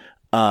down,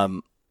 that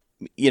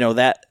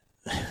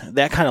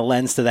kind of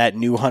lends to that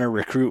new hunter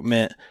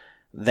recruitment,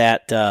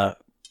 that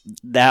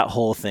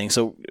whole thing.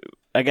 So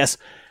I guess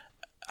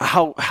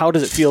how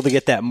does it feel to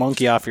get that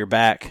monkey off your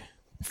back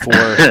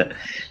for?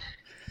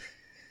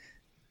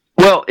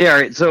 Well, yeah, all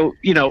right. So,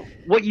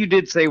 what you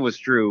did say was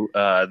true.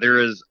 There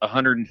is a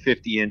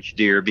 150-inch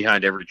deer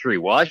behind every tree.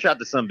 Well, I shot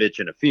the sumbitch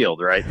in a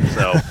field, right?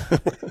 So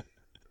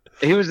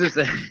he was just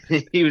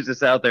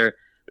out there.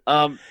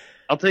 I'll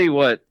tell you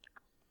what.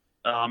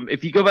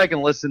 If you go back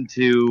and listen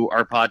to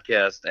our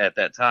podcast at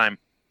that time,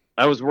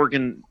 I was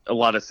working a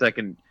lot of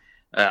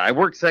I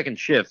worked second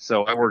shift,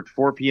 so I worked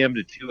 4 p.m.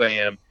 to 2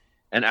 a.m.,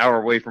 an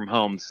hour away from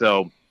home.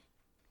 So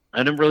I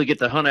didn't really get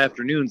to hunt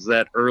afternoons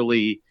that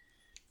early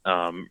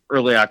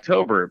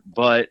October,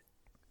 but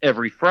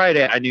every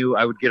Friday I knew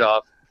I would get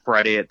off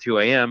Friday at 2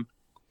 a.m.,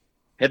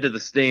 head to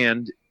the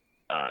stand,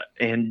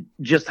 and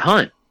just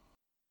hunt.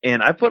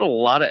 And I put a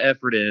lot of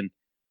effort in.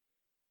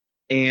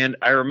 And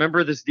I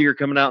remember this deer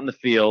coming out in the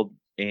field,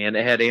 and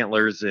it had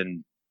antlers.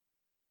 And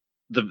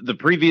the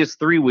previous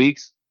 3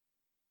 weeks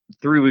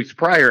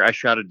prior, I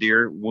shot a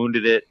deer,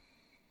 wounded it.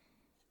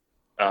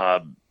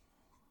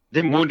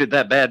 Didn't wound it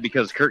that bad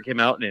because Curt came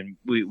out and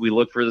we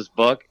looked for this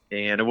buck,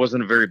 and it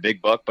wasn't a very big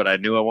buck, but I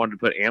knew I wanted to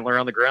put antler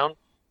on the ground.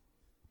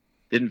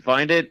 Didn't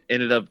find it.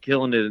 Ended up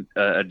killing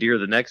a deer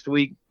the next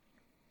week.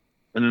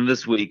 And then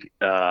this week,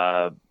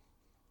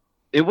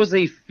 it was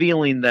a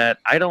feeling that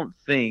I don't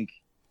think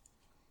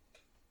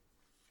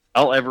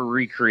I'll ever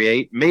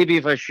recreate. Maybe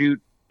if I shoot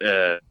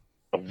a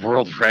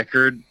world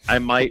record, I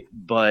might,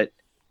 but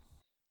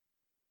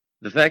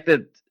the fact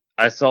that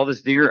I saw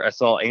this deer, I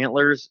saw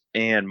antlers,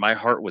 and my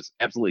heart was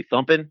absolutely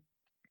thumping.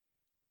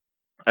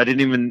 I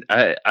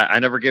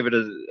never gave it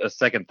a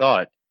second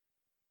thought.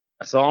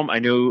 I saw him. I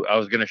knew I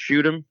was going to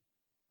shoot him,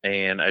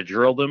 and I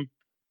drilled him.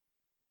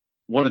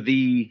 One of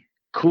the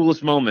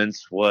coolest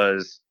moments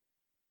was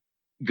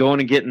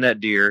going and getting that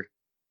deer,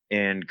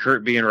 and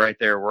Curt being right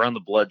there. We're on the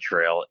blood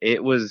trail.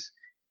 It was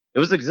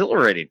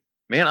exhilarating,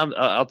 man.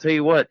 I'll tell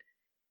you what,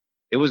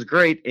 it was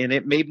great, and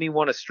it made me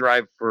want to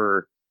strive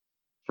for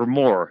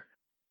more.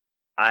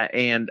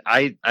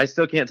 I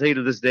still can't tell you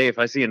to this day if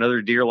I see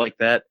another deer like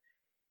that,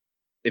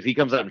 if he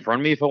comes out in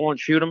front of me, if I won't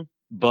shoot him.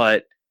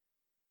 But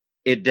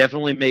it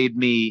definitely made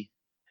me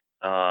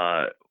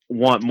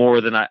want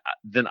more than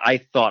I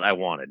thought I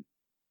wanted.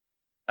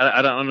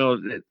 I don't know.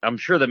 I'm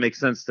sure that makes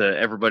sense to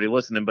everybody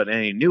listening, but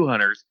any new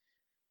hunters,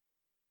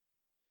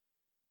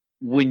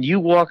 when you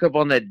walk up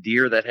on that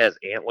deer that has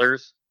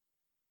antlers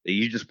that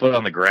you just put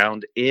on the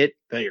ground, that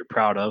you're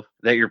proud of.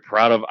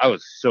 I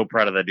was so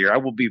proud of that deer. I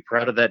will be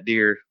proud of that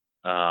deer.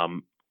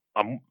 I'm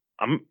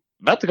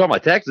about to call my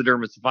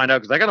taxidermist to find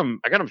out, because I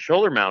got him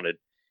shoulder mounted.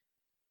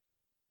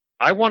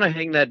 I want to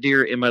hang that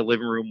deer in my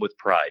living room with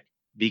pride,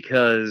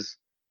 because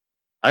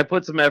I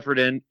put some effort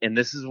in, and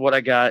this is what I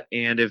got.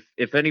 And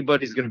if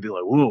anybody's going to be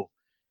like, "Whoa,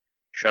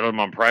 shut him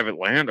on private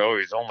land. Oh,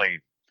 he's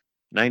only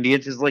 90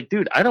 inches." Like,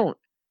 dude,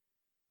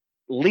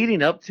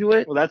 leading up to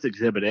it. Well, that's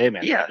Exhibit A,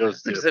 man. Yeah,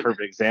 that's a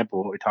perfect example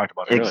of what we talked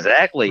about earlier.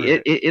 Exactly.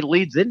 Right. It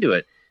leads into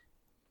it.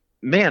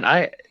 Man,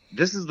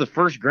 this is the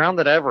first ground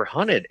that I ever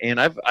hunted, and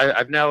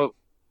I've now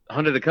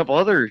hunted a couple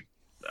other,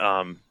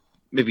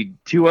 maybe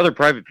 2 other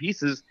private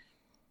pieces,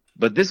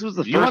 but this was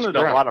the you first. Hunted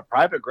a lot of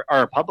private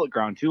or public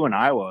ground too in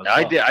Iowa.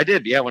 I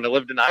did. Yeah, when I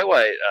lived in Iowa,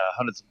 I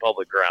hunted some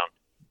public ground,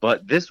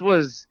 but this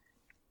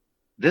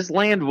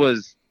land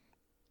was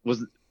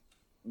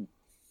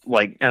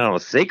like, I don't know,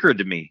 sacred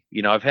to me.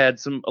 I've had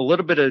a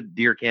little bit of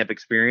deer camp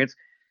experience.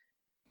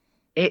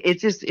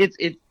 It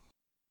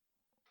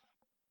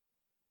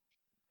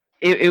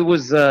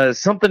was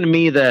something to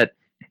me that,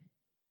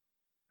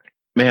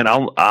 man,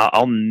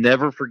 I'll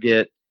never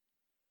forget.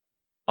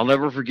 I'll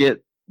never forget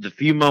the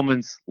few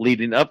moments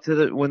leading up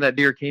to when that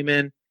deer came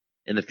in,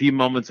 and the few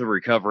moments of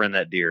recovering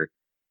that deer.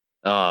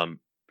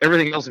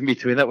 Everything else in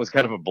between that was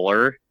kind of a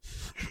blur.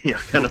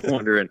 Kind of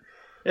wondering,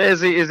 is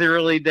he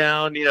really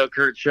down?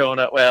 Curt showing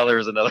up. Well, there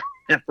was another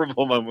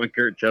memorable moment when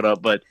Curt showed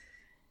up, but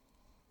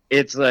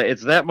it's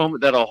that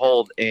moment that I'll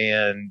hold.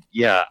 And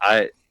yeah,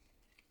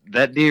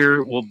 that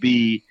deer will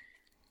be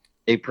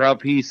a proud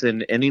piece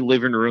in any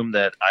living room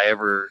that I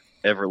ever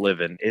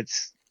live in. It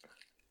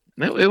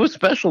was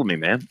special to me,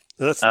 man.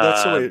 That's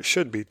the way it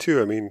should be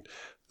too. I mean,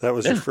 that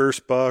was your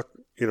first buck,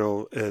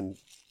 and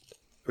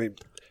I mean,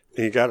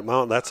 and you got it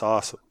mounted. That's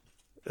awesome.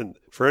 And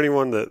for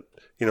anyone that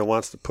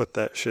wants to put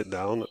that shit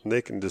down,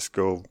 they can just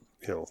go,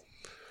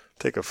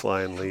 take a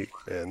flying leap.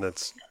 And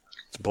it's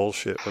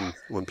bullshit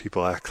when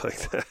people act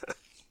like that.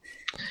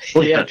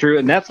 Well, yeah, true.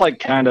 And that's like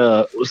kind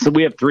of, so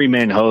we have 3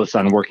 main hosts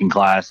on Working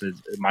Class.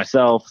 It's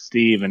myself,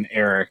 Steve, and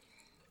Eric.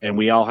 And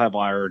we all have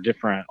our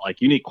different, like,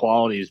 unique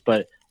qualities.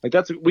 But, like,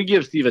 we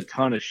give Steve a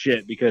ton of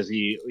shit because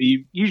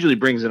he usually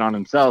brings it on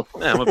himself.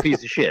 Yeah, I'm a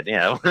piece of shit,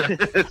 yeah.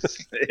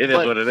 It is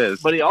what it is.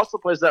 But he also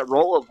plays that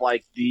role of,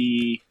 like,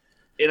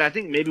 and I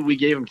think maybe we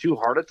gave him too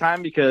hard a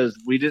time because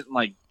we didn't,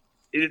 like,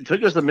 it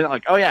took us a minute,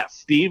 like, oh yeah,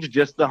 Steve's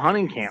just the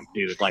hunting camp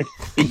dude. Like,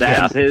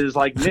 that's his,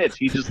 like, niche.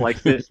 He just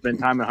likes to spend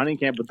time at hunting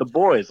camp with the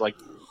boys. Like,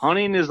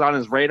 hunting is on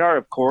his radar.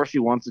 Of course, he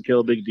wants to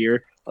kill a big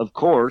deer. Of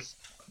course.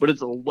 But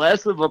it's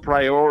less of a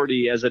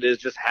priority as it is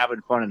just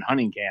having fun in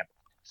hunting camp.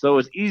 So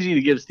it's easy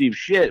to give Steve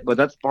shit, but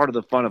that's part of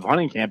the fun of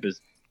hunting camp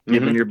is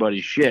giving your buddy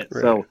shit.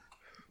 Right. So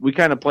we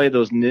kind of play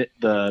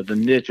the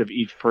niche of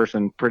each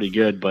person pretty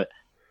good, but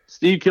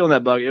Steve killing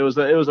that buck, it was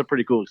a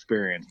pretty cool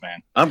experience,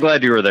 man. I'm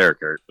glad you were there,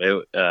 Curt.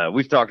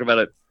 We've talked about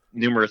it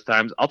numerous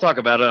times. I'll talk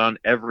about it on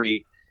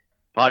every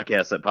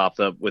podcast that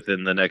pops up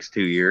within the next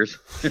 2 years.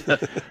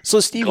 So,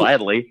 Steve,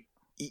 gladly.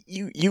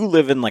 You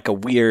live in like a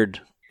weird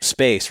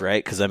space,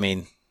 right? Because I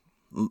mean,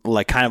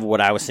 like kind of what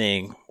I was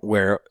saying,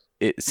 where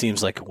it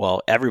seems like,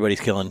 well,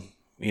 everybody's killing,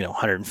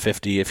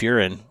 150 if you're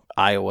in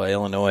Iowa,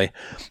 Illinois,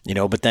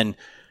 but then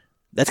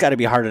that's got to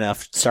be hard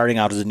enough starting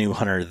out as a new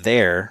hunter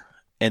there,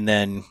 and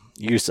then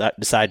you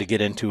decide to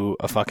get into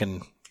a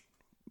fucking,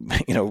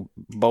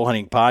 bow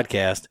hunting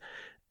podcast,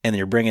 and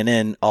you're bringing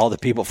in all the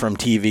people from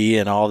TV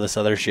and all this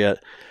other shit,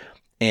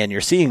 and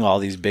you're seeing all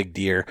these big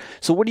deer.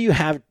 So what do you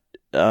have?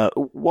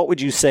 What would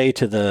you say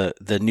to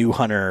the new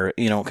hunter?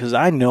 Because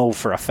I know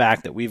for a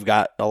fact that we've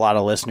got a lot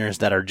of listeners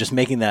that are just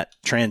making that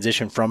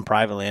transition from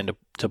private land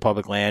to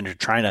public land, or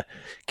trying to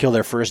kill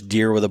their first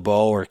deer with a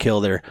bow or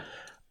kill their,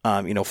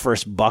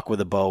 first buck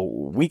with a bow.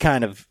 We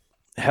kind of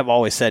have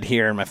always said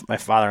here, and my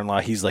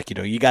father-in-law, he's like,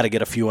 you got to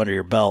get a few under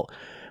your belt.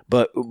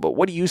 But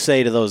what do you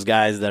say to those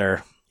guys that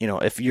are,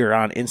 if you're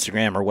on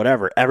Instagram or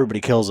whatever,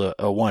 everybody kills a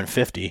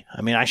 150.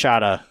 I mean, I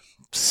shot a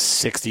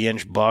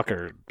 60-inch buck,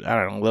 or I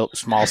don't know, little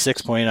small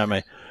 6-point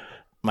on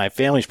my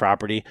family's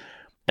property,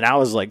 and I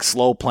was like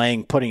slow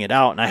playing putting it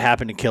out, and I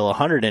happened to kill a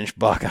 100-inch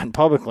buck on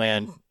public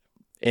land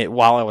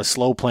while I was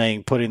slow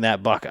playing putting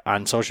that buck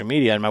on social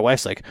media. And my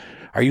wife's like,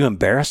 "Are you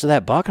embarrassed of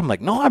that buck?" I'm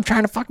like, "No, I'm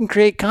trying to fucking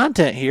create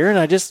content here, and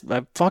I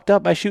fucked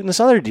up by shooting this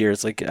other deer."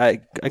 It's like I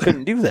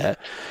couldn't do that.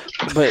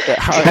 But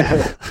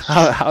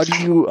how do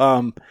you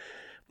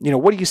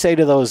what do you say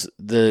to those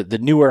the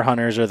newer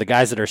hunters, or the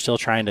guys that are still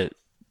trying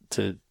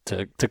to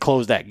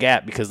close that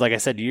gap? Because like I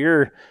said,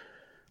 you're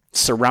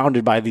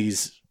surrounded by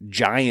these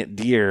giant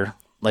deer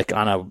like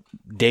on a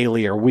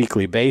daily or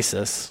weekly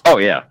basis. Oh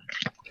yeah.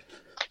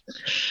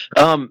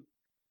 You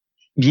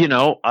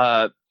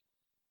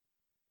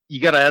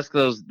got to ask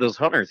those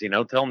hunters,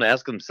 tell them to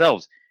ask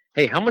themselves,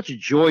 hey, how much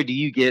joy do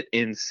you get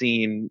in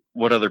seeing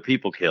what other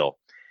people kill?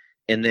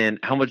 And then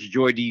how much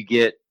joy do you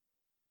get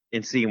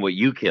in seeing what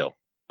you kill?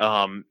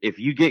 If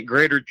you get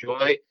greater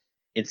joy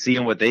in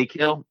seeing what they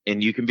kill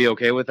and you can be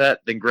okay with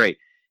that, then great.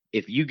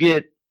 If you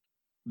get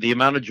the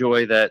amount of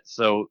joy that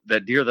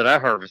deer that I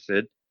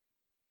harvested,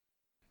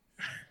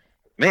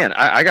 man,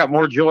 I got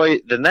more joy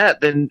than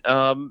that than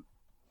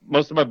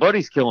most of my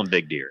buddies killing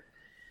big deer,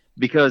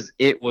 because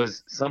it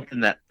was something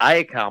that I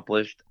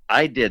accomplished.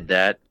 I did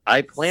that.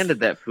 I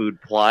planted that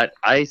food plot.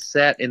 I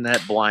sat in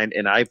that blind,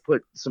 and I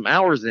put some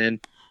hours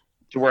in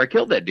to where I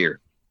killed that deer.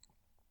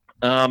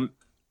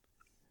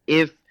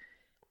 If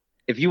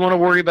you want to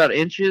worry about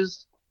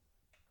inches,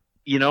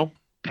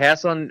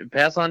 pass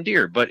on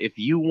deer. But if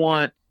you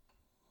want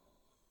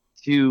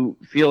to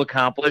feel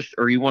accomplished,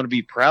 or you want to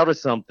be proud of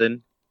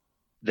something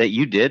that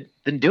you did,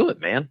 then do it,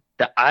 man.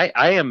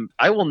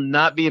 I will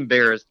not be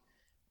embarrassed.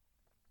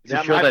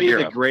 That might be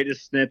the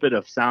greatest snippet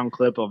of sound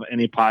clip of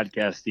any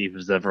podcast Steve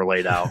has ever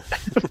laid out.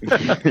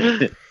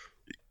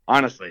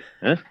 Honestly,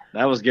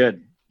 that was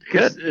good.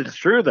 It's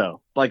true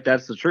though. Like,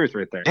 that's the truth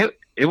right there.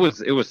 It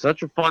was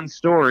such a fun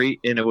story,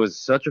 and it was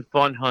such a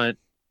fun hunt,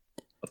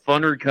 a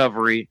fun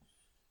recovery,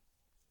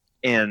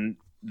 and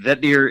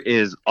that deer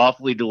is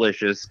awfully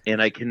delicious,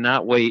 and I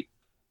cannot wait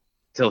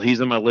till he's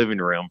in my living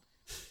room.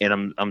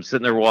 And I'm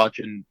sitting there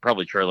watching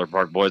probably Trailer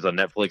Park Boys on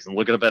Netflix and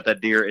looking up at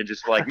that deer and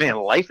just like, man,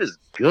 life is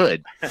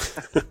good.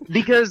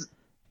 Because,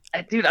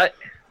 dude,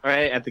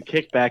 right at the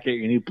kickback at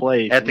your new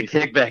place. At the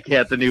kickback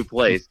at the new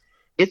place.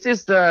 It's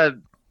just,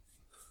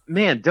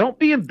 man, don't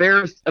be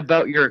embarrassed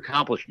about your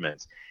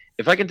accomplishments.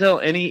 If I can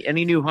tell any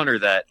new hunter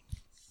that,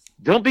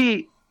 don't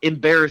be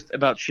embarrassed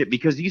about shit,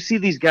 because you see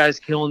these guys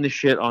killing this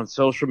shit on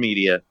social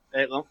media.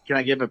 Hey, can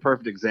I give a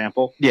perfect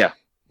example? Yeah.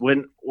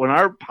 When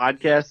our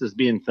podcast is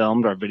being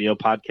filmed, our video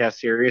podcast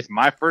series,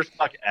 my first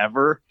buck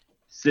ever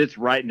sits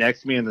right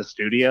next to me in the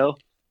studio,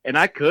 and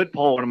I could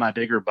pull one of my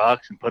bigger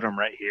bucks and put him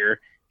right here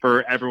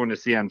for everyone to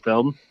see on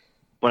film,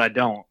 but I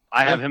don't.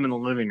 I have him in the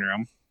living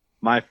room.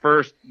 My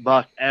first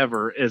buck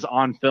ever is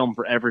on film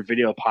for every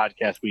video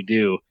podcast we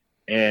do,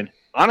 and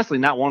honestly,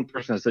 not one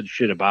person has said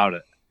shit about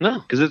it. No,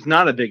 because it's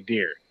not a big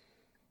deer.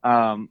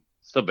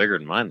 Still bigger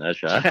than mine, that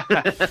shot.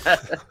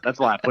 That's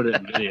why I put it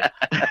in video.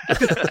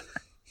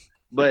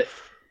 But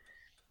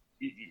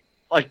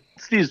like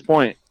Steve's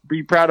point,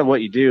 be proud of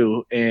what you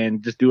do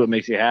and just do what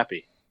makes you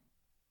happy.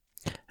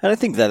 And I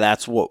think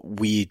that's what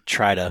we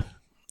try to,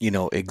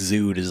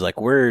 exude is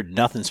like, we're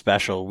nothing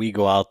special. We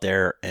go out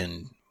there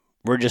and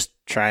we're just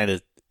trying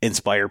to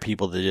inspire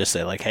people to just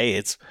say like, hey,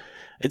 it's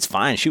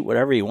fine. Shoot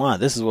whatever you want.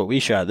 This is what we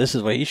shot. This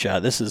is what he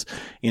shot. This is,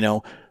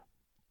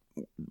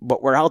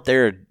 but we're out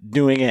there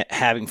doing it,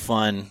 having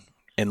fun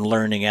and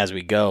learning as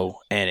we go.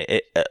 And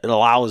it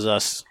allows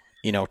us,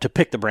 to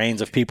pick the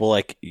brains of people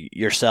like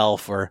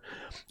yourself or,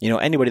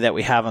 anybody that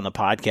we have on the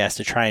podcast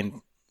to try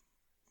and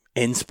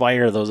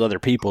inspire those other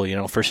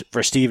people,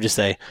 for Steve to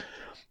say,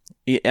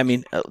 I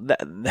mean,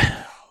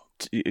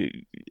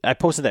 I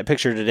posted that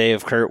picture today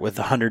of Curt with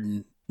a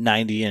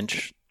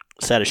 190-inch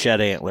set of shed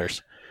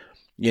antlers.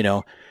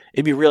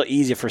 It'd be real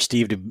easy for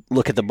Steve to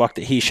look at the buck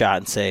that he shot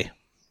and say,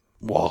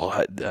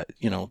 well,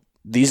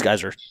 these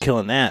guys are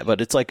killing that.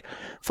 But it's like,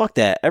 fuck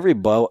that. Every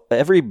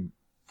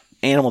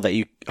animal that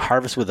you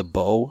harvest with a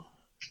bow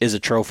is a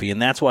trophy,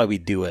 and that's why we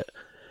do it.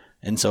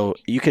 And so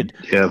you could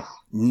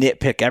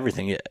nitpick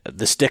everything.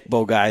 The stick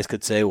bow guys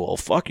could say, well,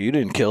 fuck, you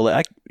didn't kill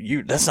that.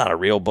 That's not a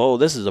real bow.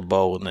 This is a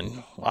bow. And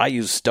then I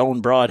use stone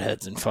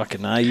broadheads and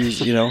fucking I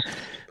use,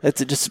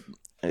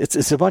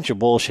 it's a bunch of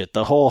bullshit.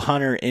 The whole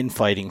hunter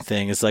infighting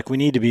thing is like, we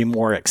need to be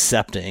more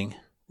accepting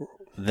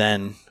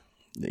than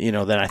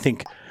I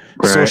think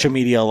social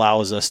media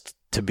allows us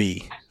to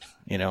be.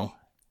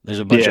 There's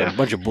a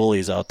bunch of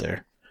bullies out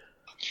there.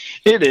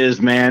 It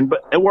is, man,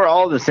 but we're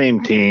all the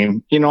same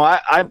team.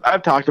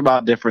 I've talked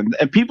about different,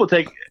 and people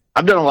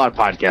I've done a lot of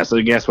podcasts,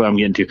 so guess what I'm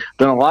getting to.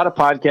 Done a lot of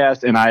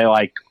podcasts, and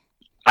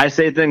I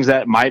say things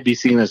that might be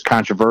seen as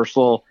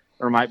controversial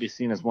or might be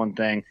seen as one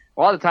thing.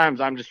 A lot of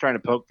times I'm just trying to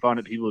poke fun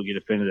at people who get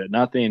offended at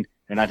nothing,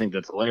 and I think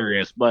that's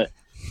hilarious. But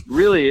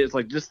really, it's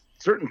like just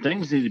certain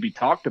things need to be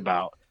talked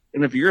about.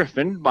 And if you're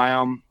offended by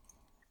them,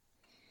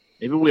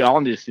 maybe we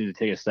all just need to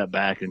take a step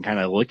back and kind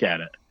of look at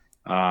it.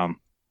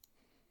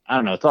 I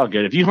don't know. It's all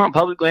good. If you hunt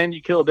public land,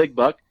 you kill a big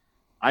buck.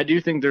 I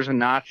do think there's a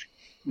notch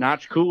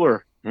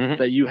cooler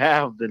that you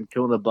have than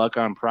killing a buck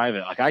on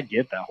private. Like, I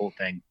get that whole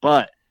thing.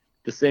 But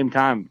at the same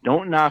time,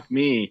 don't knock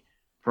me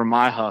for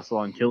my hustle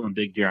on killing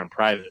big deer on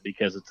private,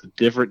 because it's a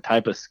different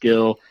type of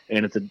skill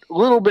and it's a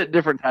little bit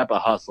different type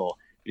of hustle,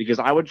 because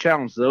I would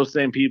challenge those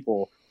same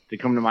people to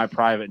come to my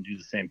private and do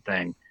the same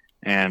thing.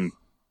 And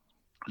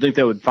I think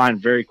they would find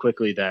very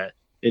quickly that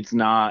it's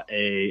not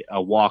a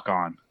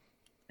walk-on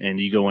and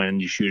you go in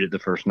and you shoot it the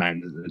first night.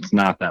 It's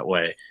not that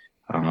way.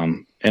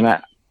 And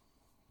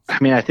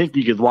I think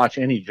you could watch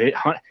any video.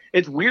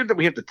 It's weird that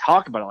we have to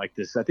talk about it like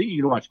this. I think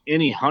you can watch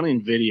any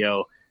hunting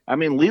video. I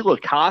mean, Lee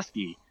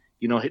Lukoski,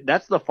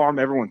 that's the farm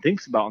everyone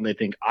thinks about when they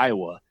think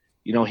Iowa.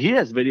 He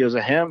has videos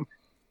of him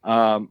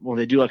when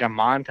they do like a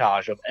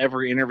montage of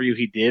every interview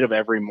he did of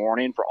every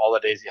morning for all the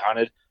days he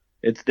hunted.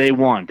 It's day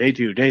 1, day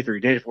 2, day 3,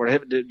 day 4,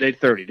 day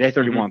 30, day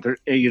 31,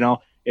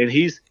 and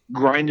he's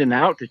grinding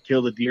out to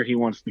kill the deer he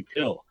wants to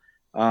kill.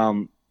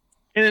 And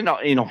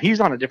he's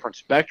on a different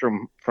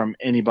spectrum from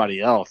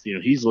anybody else.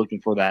 He's looking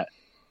for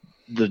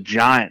the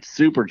giant,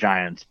 super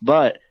giants,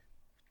 but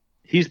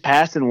he's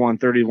passing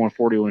 130,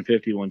 140,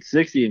 150,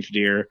 160 inch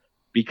deer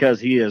because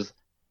he has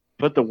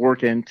put the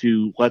work in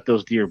to let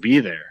those deer be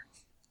there.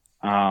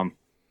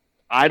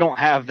 I don't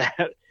have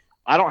that.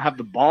 I don't have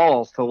the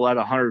balls to let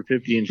a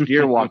 150 inch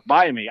deer walk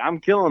by me.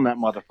 I'm killing that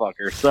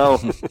motherfucker. So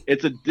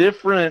it's a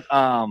different,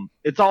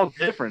 it's all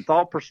different. It's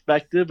all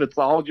perspective. It's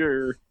all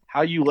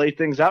how you lay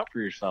things out for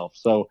yourself.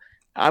 So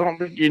I don't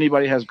think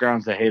anybody has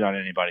grounds to hate on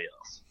anybody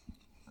else.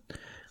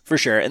 For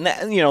sure. And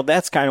that,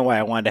 that's kind of why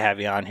I wanted to have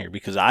you on here,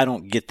 because I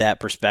don't get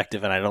that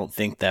perspective. And I don't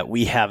think that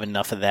we have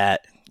enough of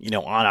that,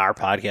 on our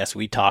podcast.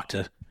 We talk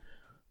to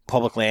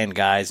public land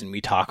guys and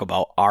we talk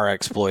about our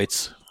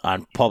exploits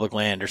on public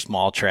land or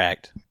small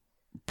tract,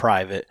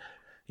 private,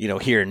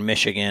 here in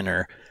Michigan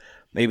or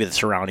maybe the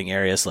surrounding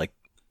areas, like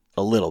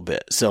a little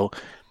bit. So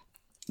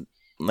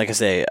like I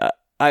say,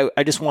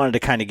 I just wanted to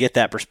kind of get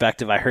that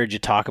perspective. I heard you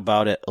talk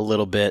about it a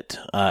little bit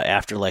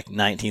after like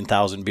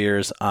 19,000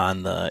 beers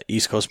on the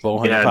East Coast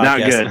Bowhunter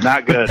podcast.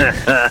 Not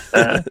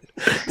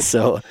good.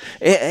 So,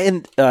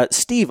 and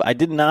Steve, I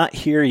did not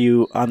hear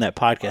you on that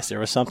podcast. There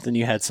was something,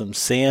 you had some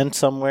sand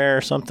somewhere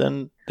or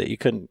something that you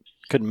couldn't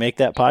make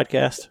that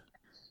podcast?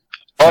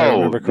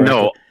 Oh,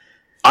 no.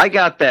 I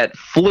got that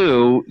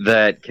flu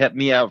that kept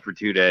me out for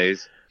 2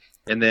 days.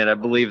 And then I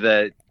believe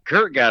that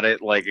Curt got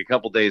it like a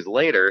couple days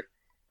later.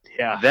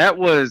 Yeah. That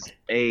was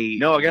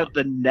No, I got it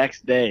the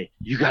next day.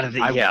 You got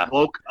it. I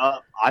woke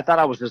up. I thought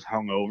I was just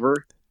hungover.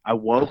 I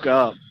woke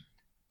up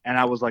and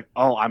I was like,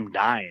 oh, I'm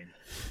dying.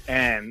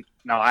 And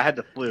no, I had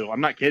the flu.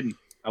 I'm not kidding.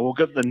 I woke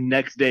up the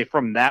next day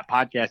from that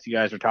podcast you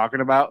guys are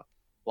talking about,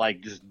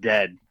 like just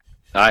dead.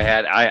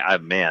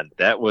 Man,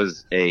 that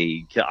was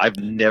I've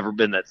never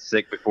been that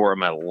sick before in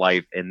my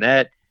life. And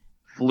that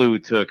flu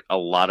took a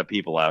lot of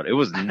people out. It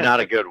was not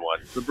a good one.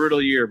 It's a brutal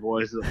year,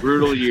 boys. It's a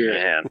brutal year.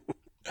 Man.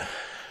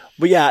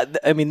 But yeah,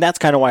 I mean, that's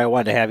kind of why I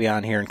wanted to have you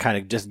on here and kind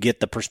of just get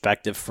the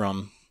perspective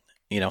from,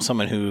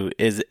 someone who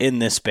is in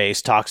this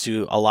space, talks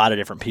to a lot of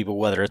different people,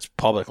 whether it's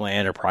public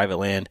land or private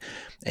land,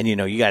 and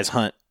you guys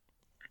hunt,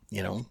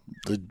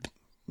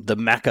 the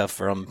mecca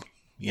from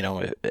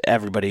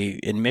everybody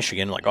in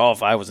Michigan. Like, oh,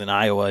 if I was in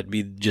Iowa, it'd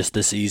be just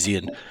this easy,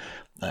 and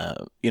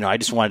I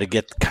just wanted to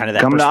get kind of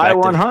that Come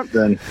perspective. to Iowa and hunt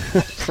then.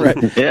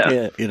 Right.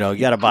 Yeah. You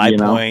got to buy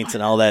points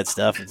and all that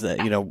stuff. It's that,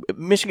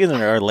 Michigans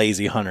are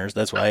lazy hunters.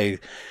 That's why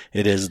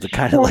it is the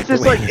kind of Well, it's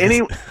just like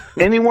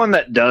anyone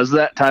that does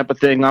that type of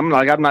thing. I'm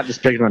not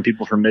just picking on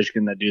people from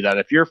Michigan that do that.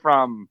 If you're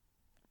from,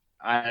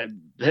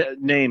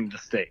 name the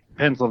state,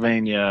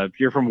 Pennsylvania, if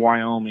you're from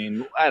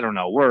Wyoming, I don't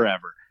know,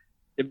 wherever.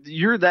 If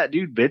you're that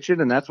dude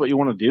bitching and that's what you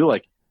want to do,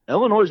 like,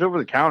 Illinois is over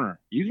the counter.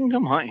 You can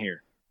come hunt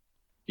here.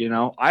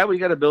 Iowa, you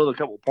got to build a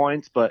couple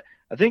points, but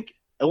I think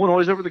Illinois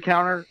is over the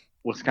counter,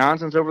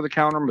 Wisconsin's over the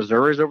counter,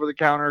 Missouri's over the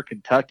counter,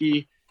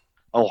 Kentucky,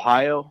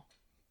 Ohio.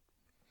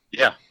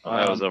 Yeah,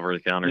 Ohio's over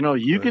the counter.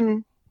 You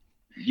can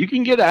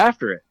get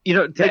after it.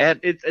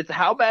 It's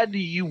how bad do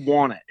you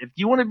want it? If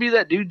you want to be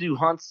that dude who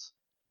hunts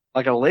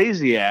like a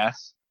lazy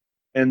ass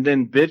and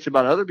then bitch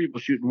about other people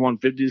shooting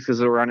 150s because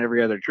they're on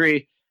every other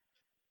tree,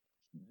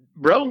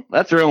 bro,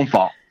 that's their own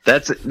fault.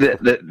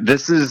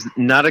 This is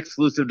not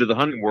exclusive to the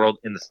hunting world.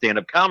 In the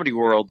stand-up comedy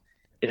world,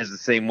 it is the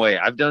same way.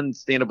 I've done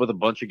stand-up with a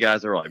bunch of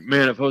guys that are like,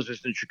 man, if I was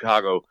just in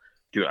Chicago,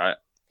 dude,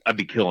 I'd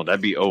be killing.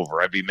 I'd be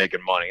over. I'd be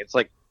making money. It's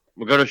like,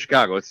 we'll go to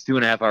Chicago. It's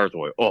 2.5 hours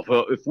away. Oh,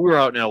 if we were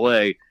out in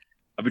L.A.,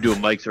 I'd be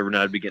doing mics every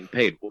night. I'd be getting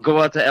paid. We'll go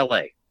out to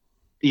L.A.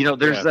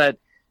 There's that.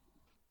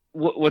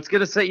 What's going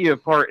to set you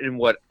apart and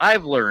what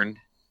I've learned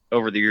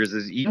over the years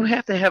is you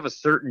have to have a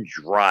certain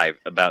drive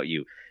about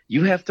you.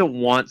 You have to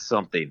want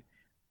something.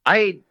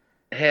 I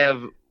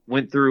have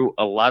went through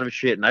a lot of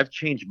shit, and I've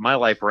changed my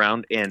life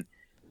around. And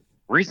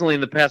recently, in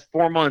the past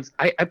 4 months,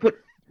 I put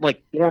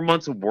like 4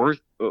 months of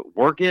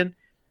work in.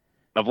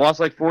 I've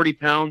lost like 40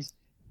 pounds.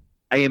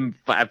 I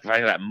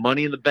got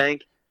money in the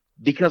bank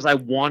because I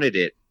wanted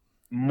it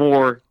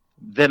more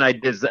than I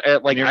did.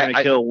 Like, you're going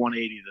to kill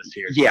 180 this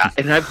year. Yeah,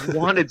 and I've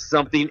wanted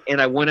something,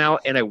 and I went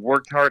out and I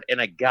worked hard,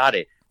 and I got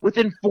it.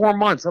 Within 4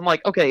 months, I'm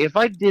like, okay, if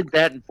I did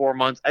that in 4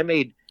 months, I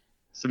made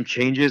some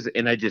changes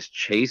and I just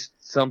chased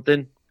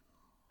something,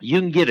 you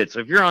can get it.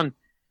 So if you're on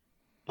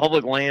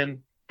public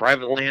land,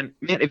 private land,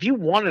 man, if you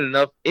want it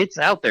enough, it's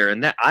out there.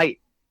 And that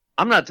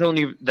I'm not telling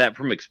you that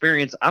from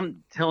experience.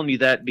 I'm telling you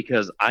that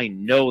because I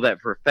know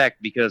that for a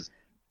fact, because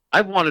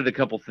I've wanted a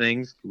couple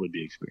things. It would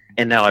be experience.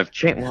 And now I've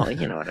changed. Well,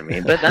 you know what I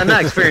mean. But I'm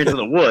not experienced in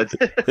the woods.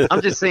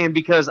 I'm just saying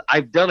because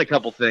I've done a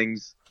couple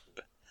things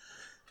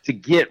to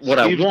get what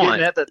I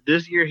want. At that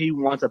this year he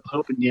wants a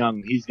Pope and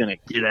Young. He's going to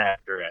get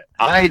after it.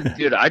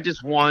 I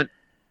just want,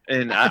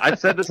 and I've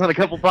said this on a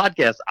couple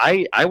podcasts,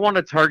 I want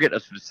to target a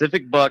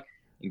specific buck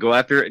and go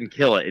after it and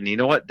kill it. And you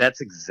know what?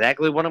 That's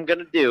exactly what I'm going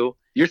to do.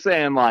 You're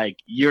saying like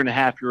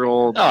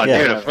 1.5-year-old. Oh,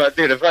 yeah.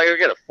 Dude, if I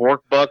get a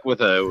fork buck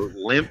with a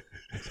limp,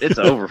 it's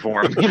over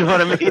for him. You know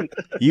what I mean?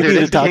 You need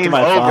to talk to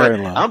my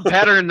father-in-law. I'm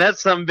patterning that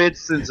sumbitch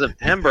since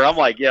September. I'm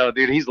like, yo,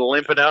 dude, he's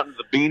limping out in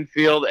the bean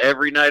field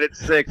every night at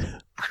 6.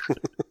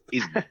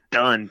 He's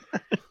done.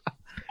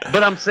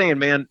 But I'm saying,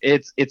 man,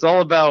 it's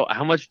all about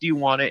how much do you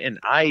want it, and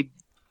I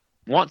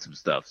want some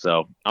stuff,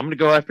 so I'm gonna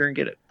go after and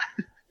get it.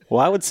 Well,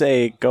 I would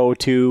say go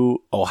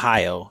to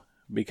Ohio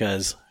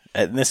because,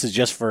 and this is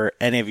just for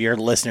any of your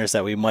listeners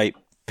that we might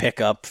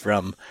pick up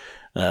from,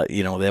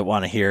 that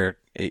want to hear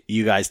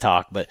you guys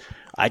talk. But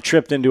I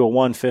tripped into a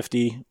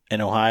 150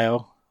 in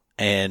Ohio,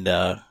 and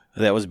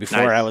that was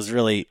before I was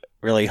really,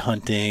 really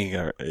hunting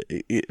or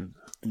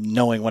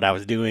knowing what I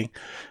was doing.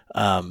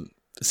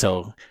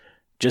 So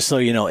just so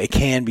you know, it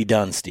can be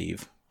done,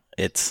 Steve.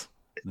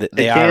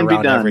 They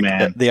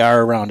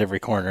are around every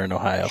corner in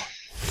Ohio.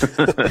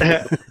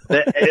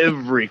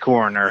 Every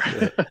corner.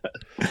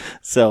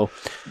 So,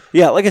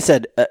 yeah, like I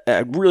said,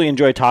 I really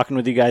enjoyed talking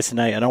with you guys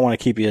tonight. I don't want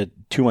to keep you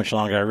too much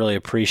longer. I really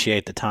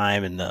appreciate the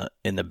time and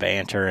the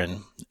banter,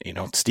 and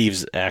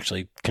Steve's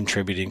actually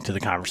contributing to the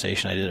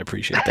conversation. I did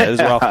appreciate that as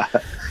well.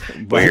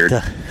 Weird.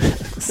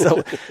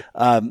 So,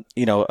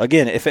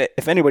 again,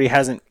 if anybody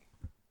hasn't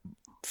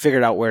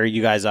figured out where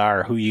you guys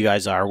are, who you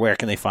guys are, where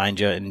can they find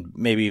you, and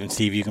maybe even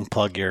Steve, you can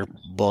plug your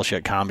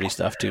bullshit comedy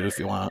stuff too if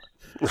you want.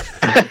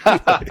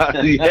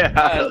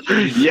 Yeah.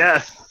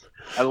 Yes.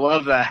 I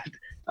love that.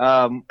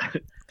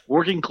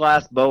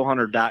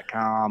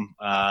 Workingclassbowhunter.com,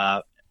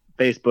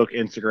 Facebook,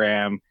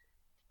 Instagram,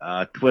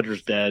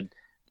 Twitter's dead.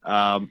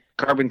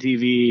 Carbon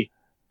TV,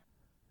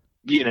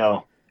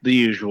 the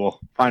usual.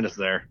 Find us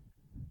there.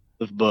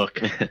 This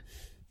book.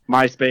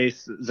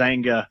 MySpace,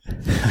 Zanga,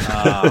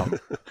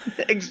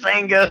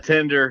 Zanga,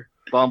 Tinder,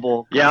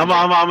 Bumble. Yeah, I'm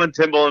on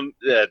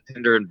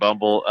Tinder and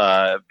Bumble.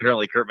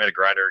 Apparently, Curt made a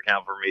Grindr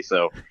account for me.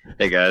 So,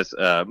 hey guys,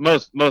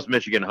 most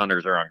Michigan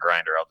hunters are on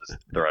Grindr. I'll just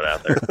throw it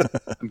out there.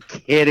 I'm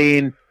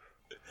kidding.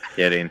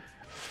 Thanks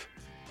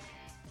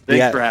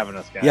for having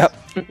us, guys. Yep.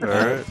 All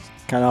right.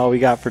 Kind of all we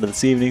got for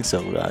this evening.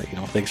 So,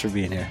 thanks for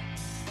being here.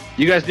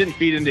 You guys didn't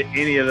feed into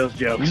any of those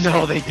jokes.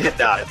 No, they did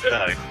not.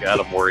 God,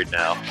 I'm worried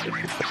now.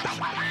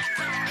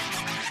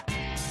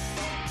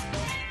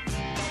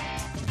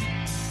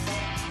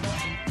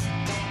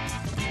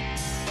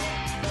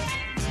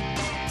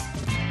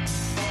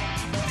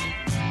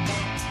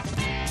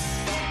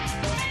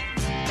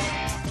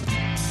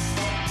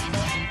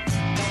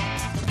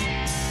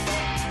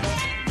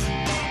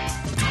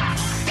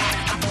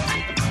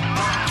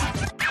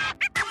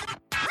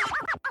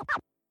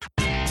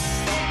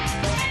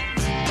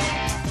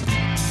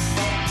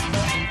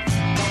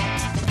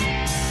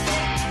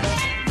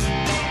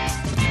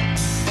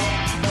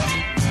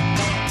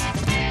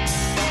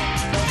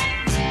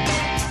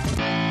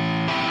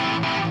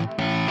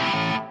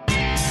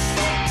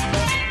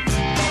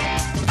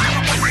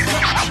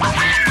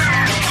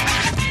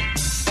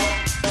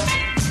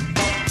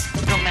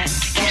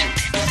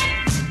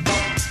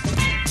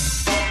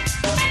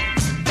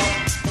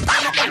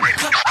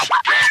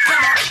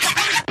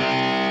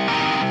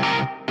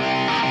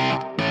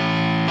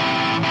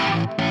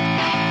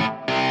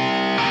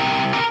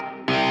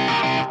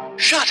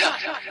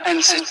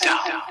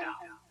 down.